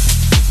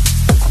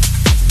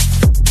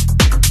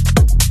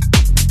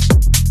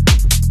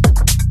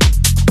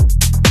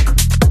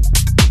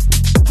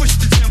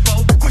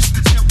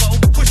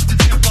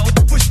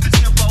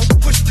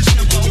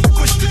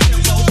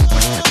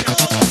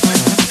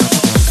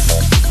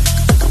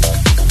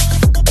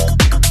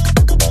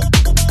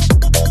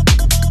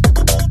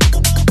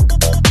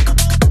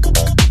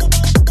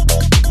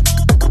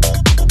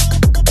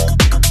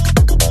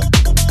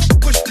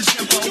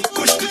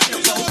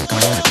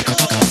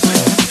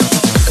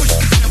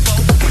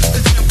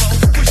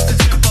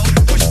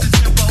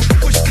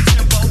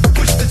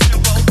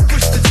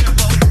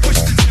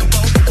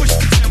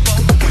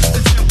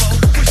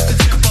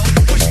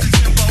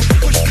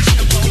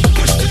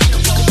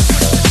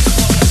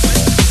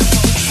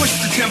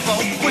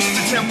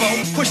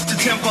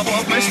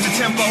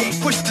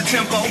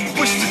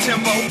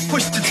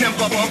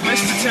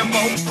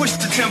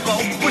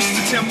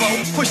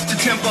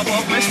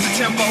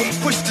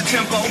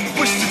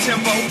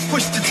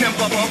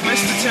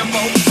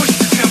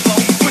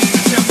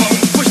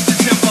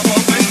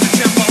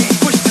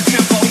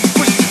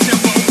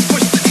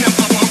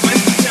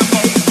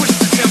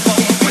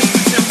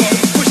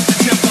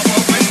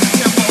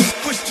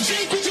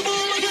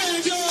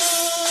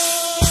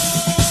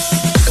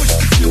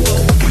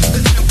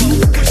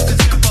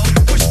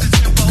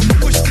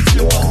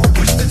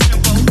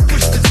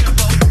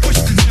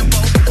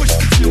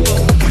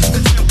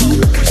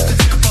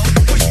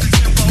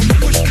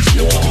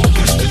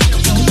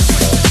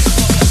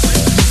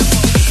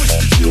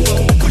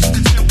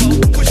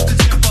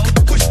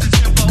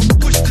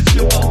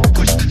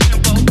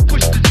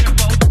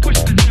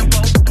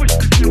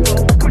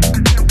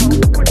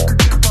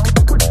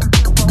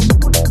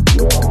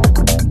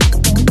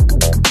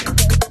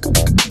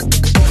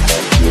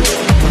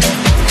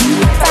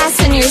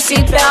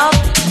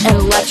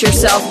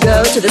 Yourself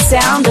go to the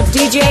sound of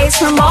DJs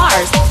from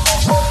Mars.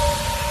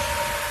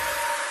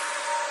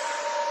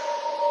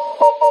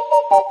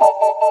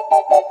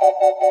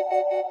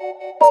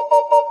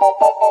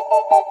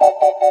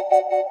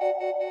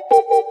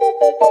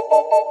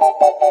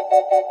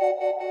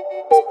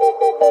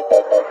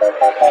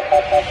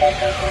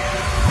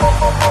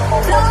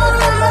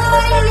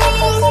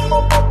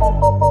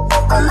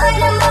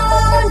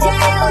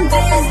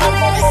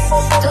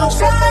 Don't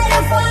try to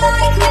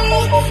fight me.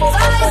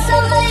 Find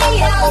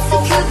somebody else. It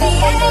could be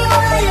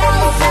anyone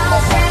else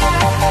out there.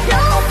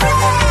 No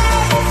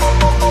friends.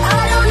 I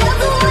don't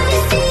ever wanna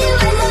see you,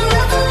 and I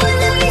never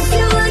wanna miss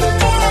you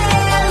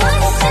again.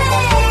 What a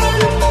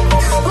shame.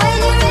 When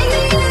you ring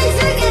me, you're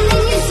drinking,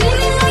 and you treat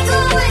me like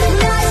I was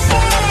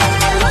nothing.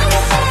 What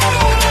a shame.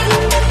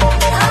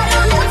 I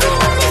don't ever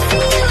wanna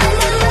see you, and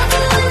I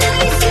never wanna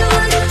miss you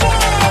again.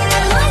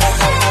 What a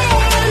shame.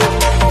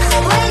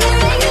 When you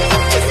ring me,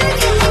 you're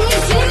drinking, and you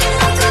treat me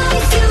like I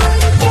was you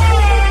again.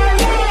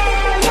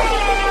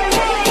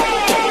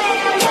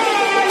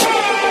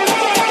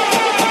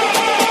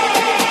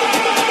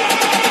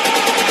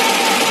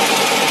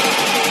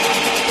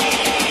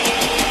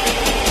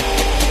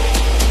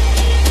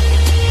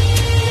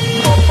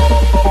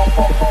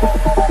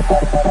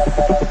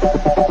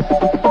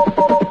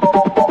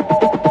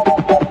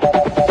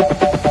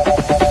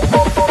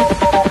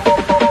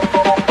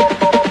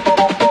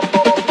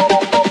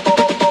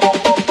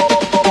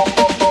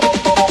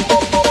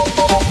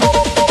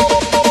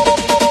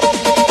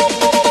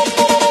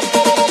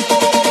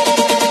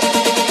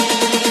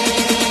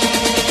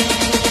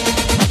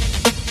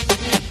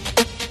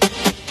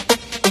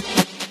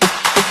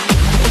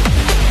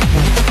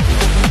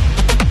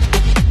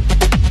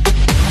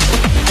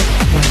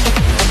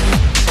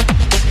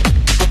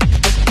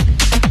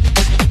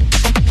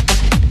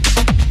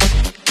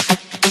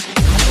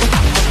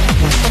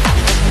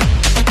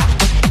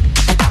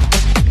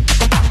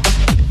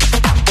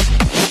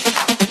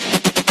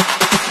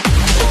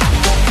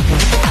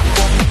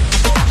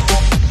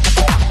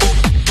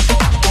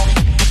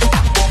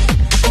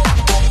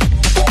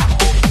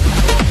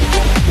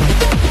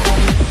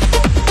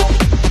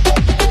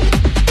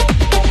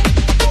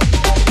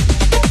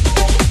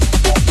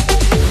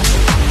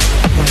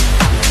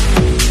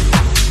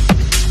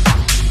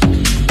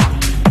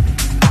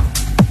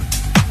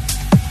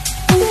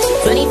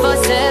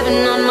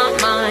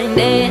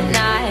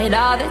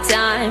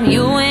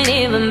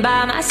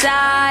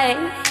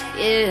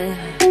 yeah.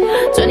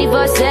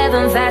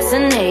 24/7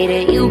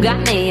 fascinated, you got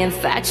me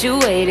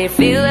infatuated.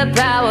 Feel the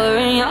power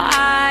in your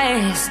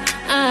eyes.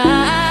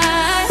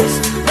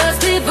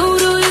 Must be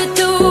voodoo you're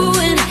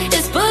doing,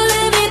 it's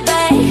pulling me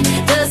back.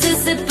 Does it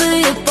sip of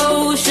your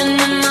potion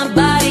and my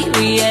body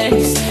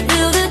reacts?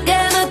 Feel the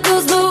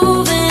chemicals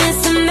moving,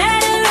 it's a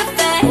matter of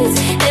fact.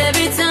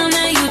 Every time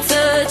that you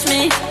touch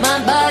me, my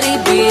body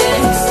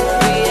reacts.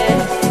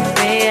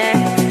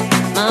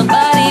 My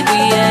body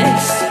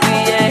reacts.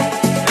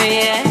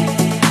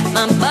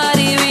 My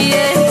body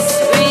reacts.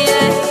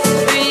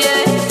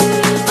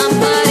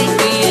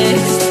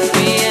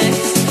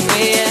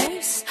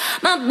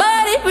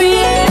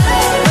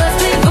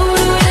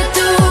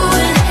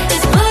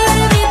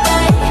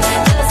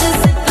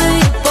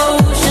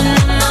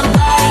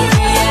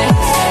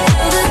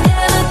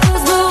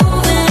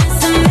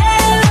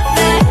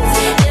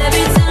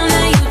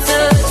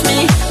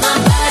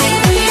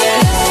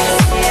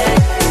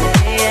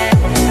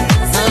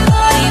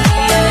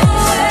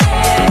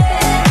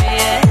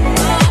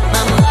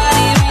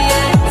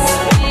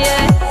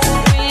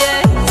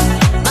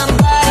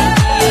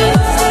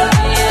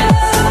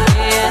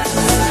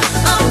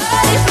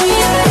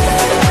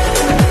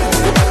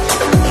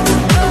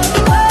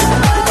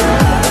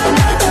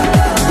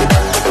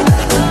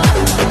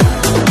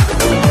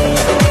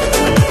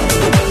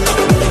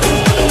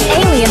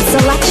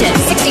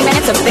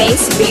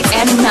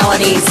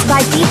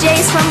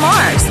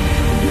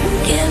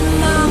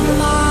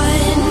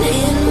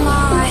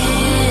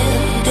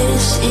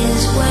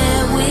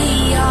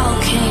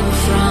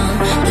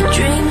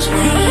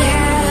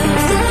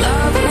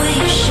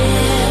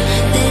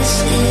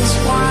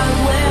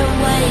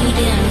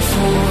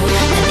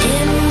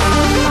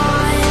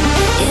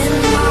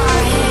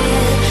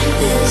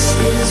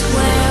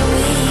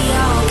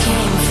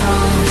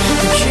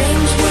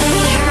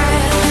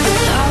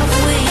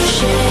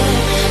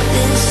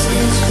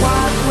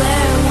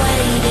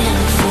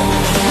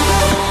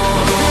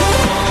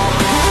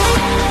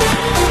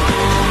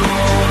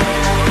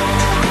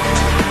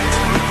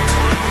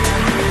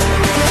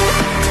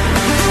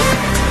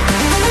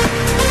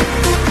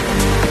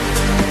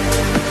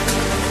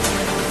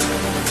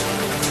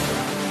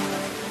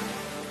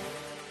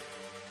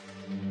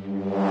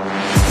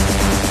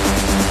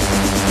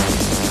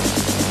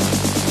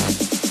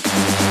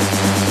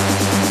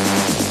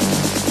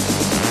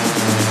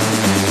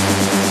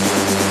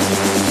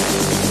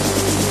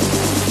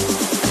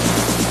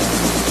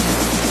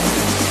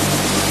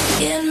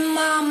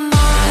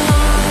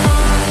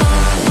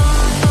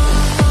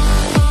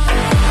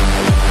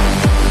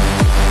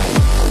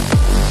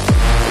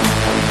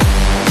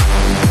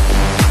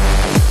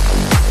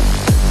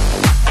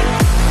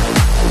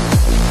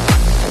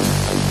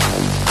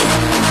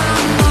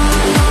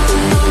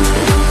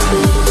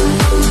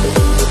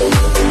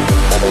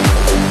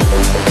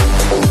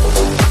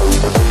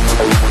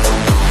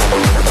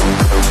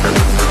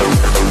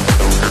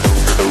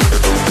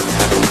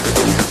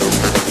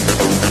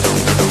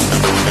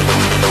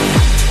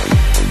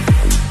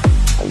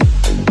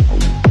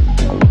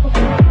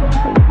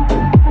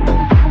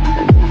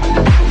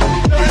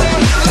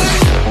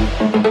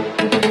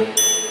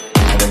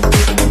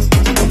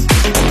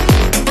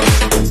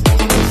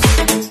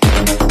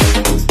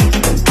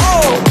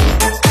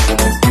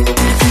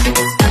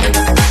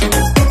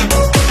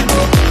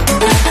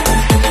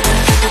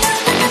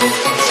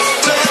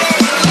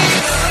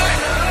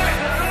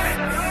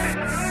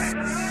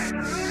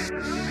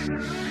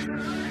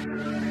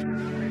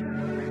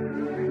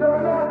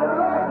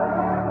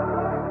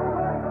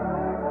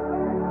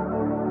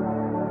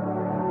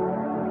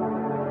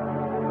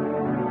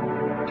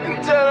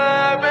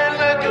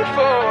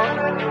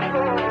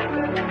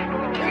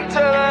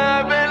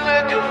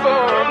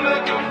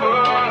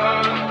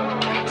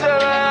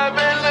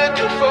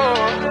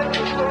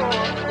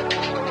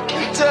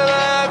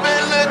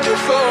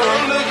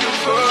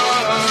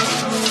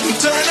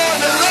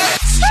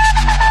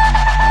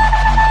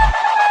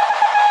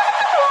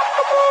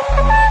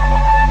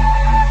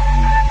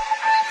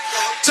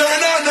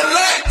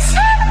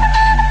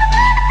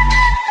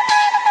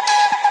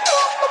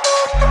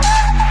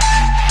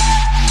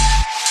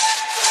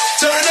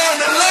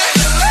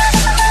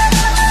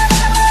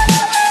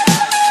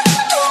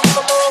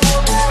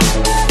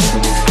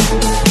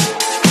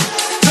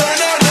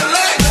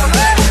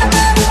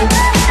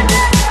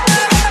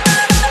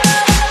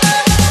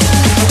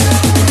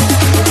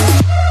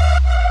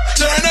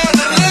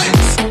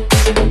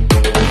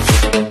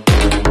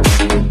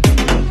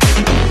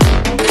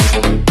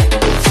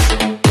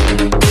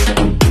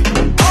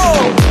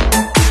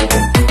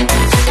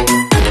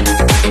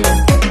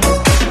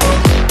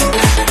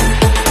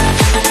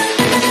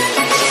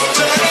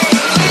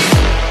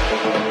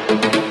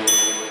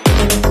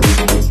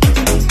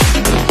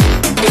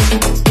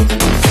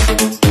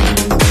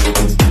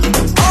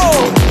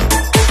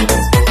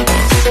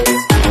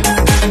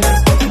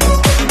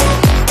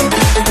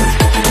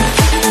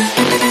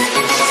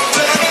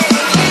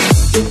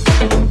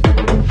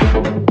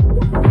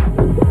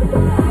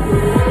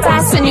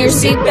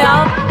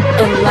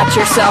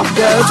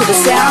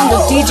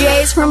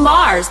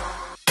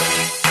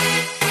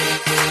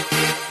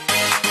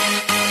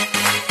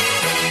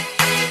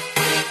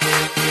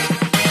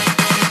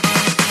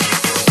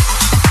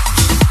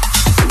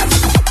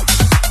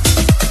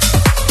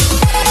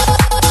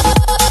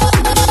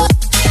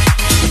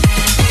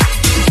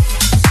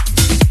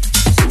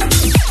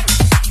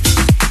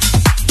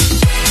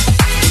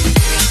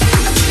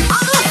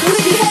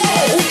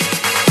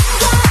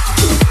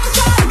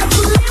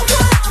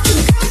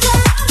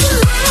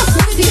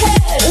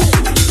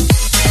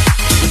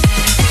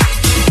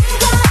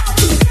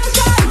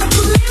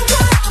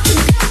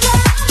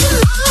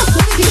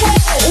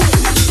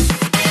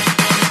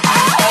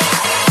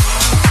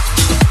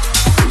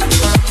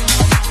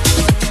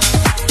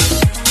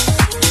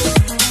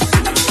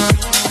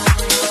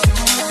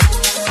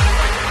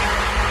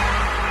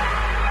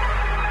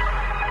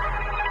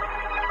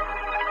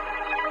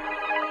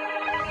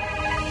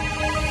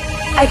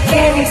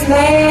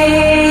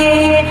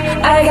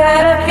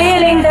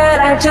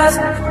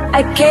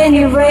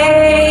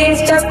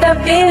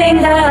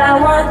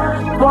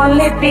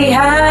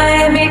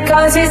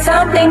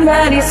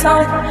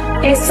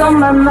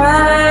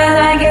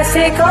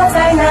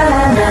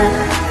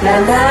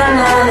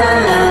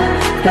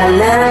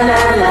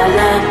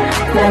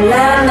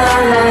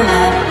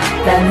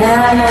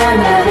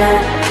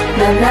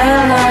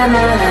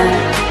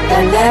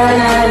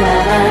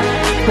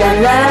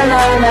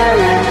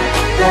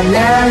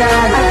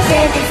 I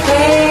can't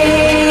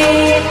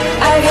explain.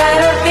 I got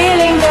a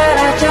feeling that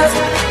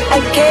I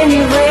can't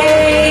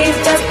erase.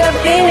 Just a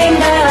feeling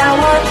that I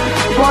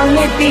won't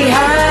leave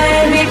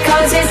behind,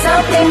 because it's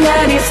something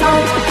that is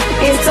on,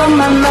 it's on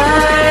my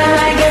mind.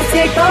 I guess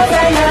it goes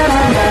like na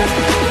na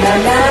na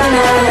na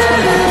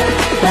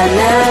na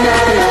na na na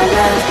na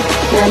na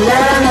na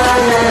na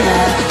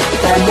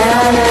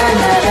na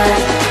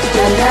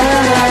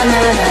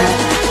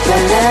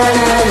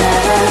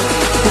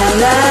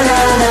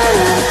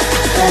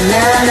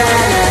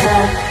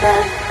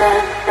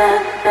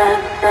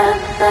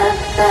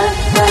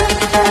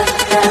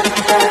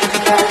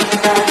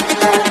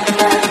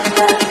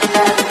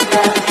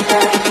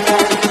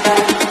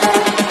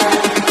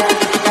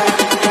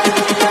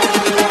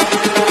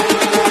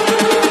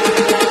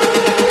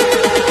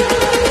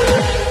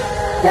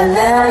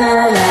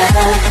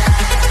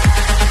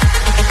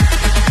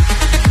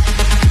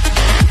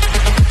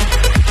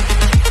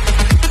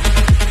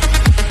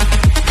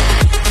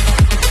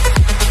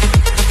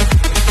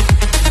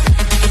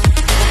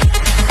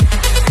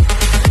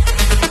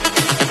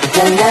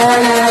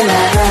na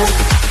na.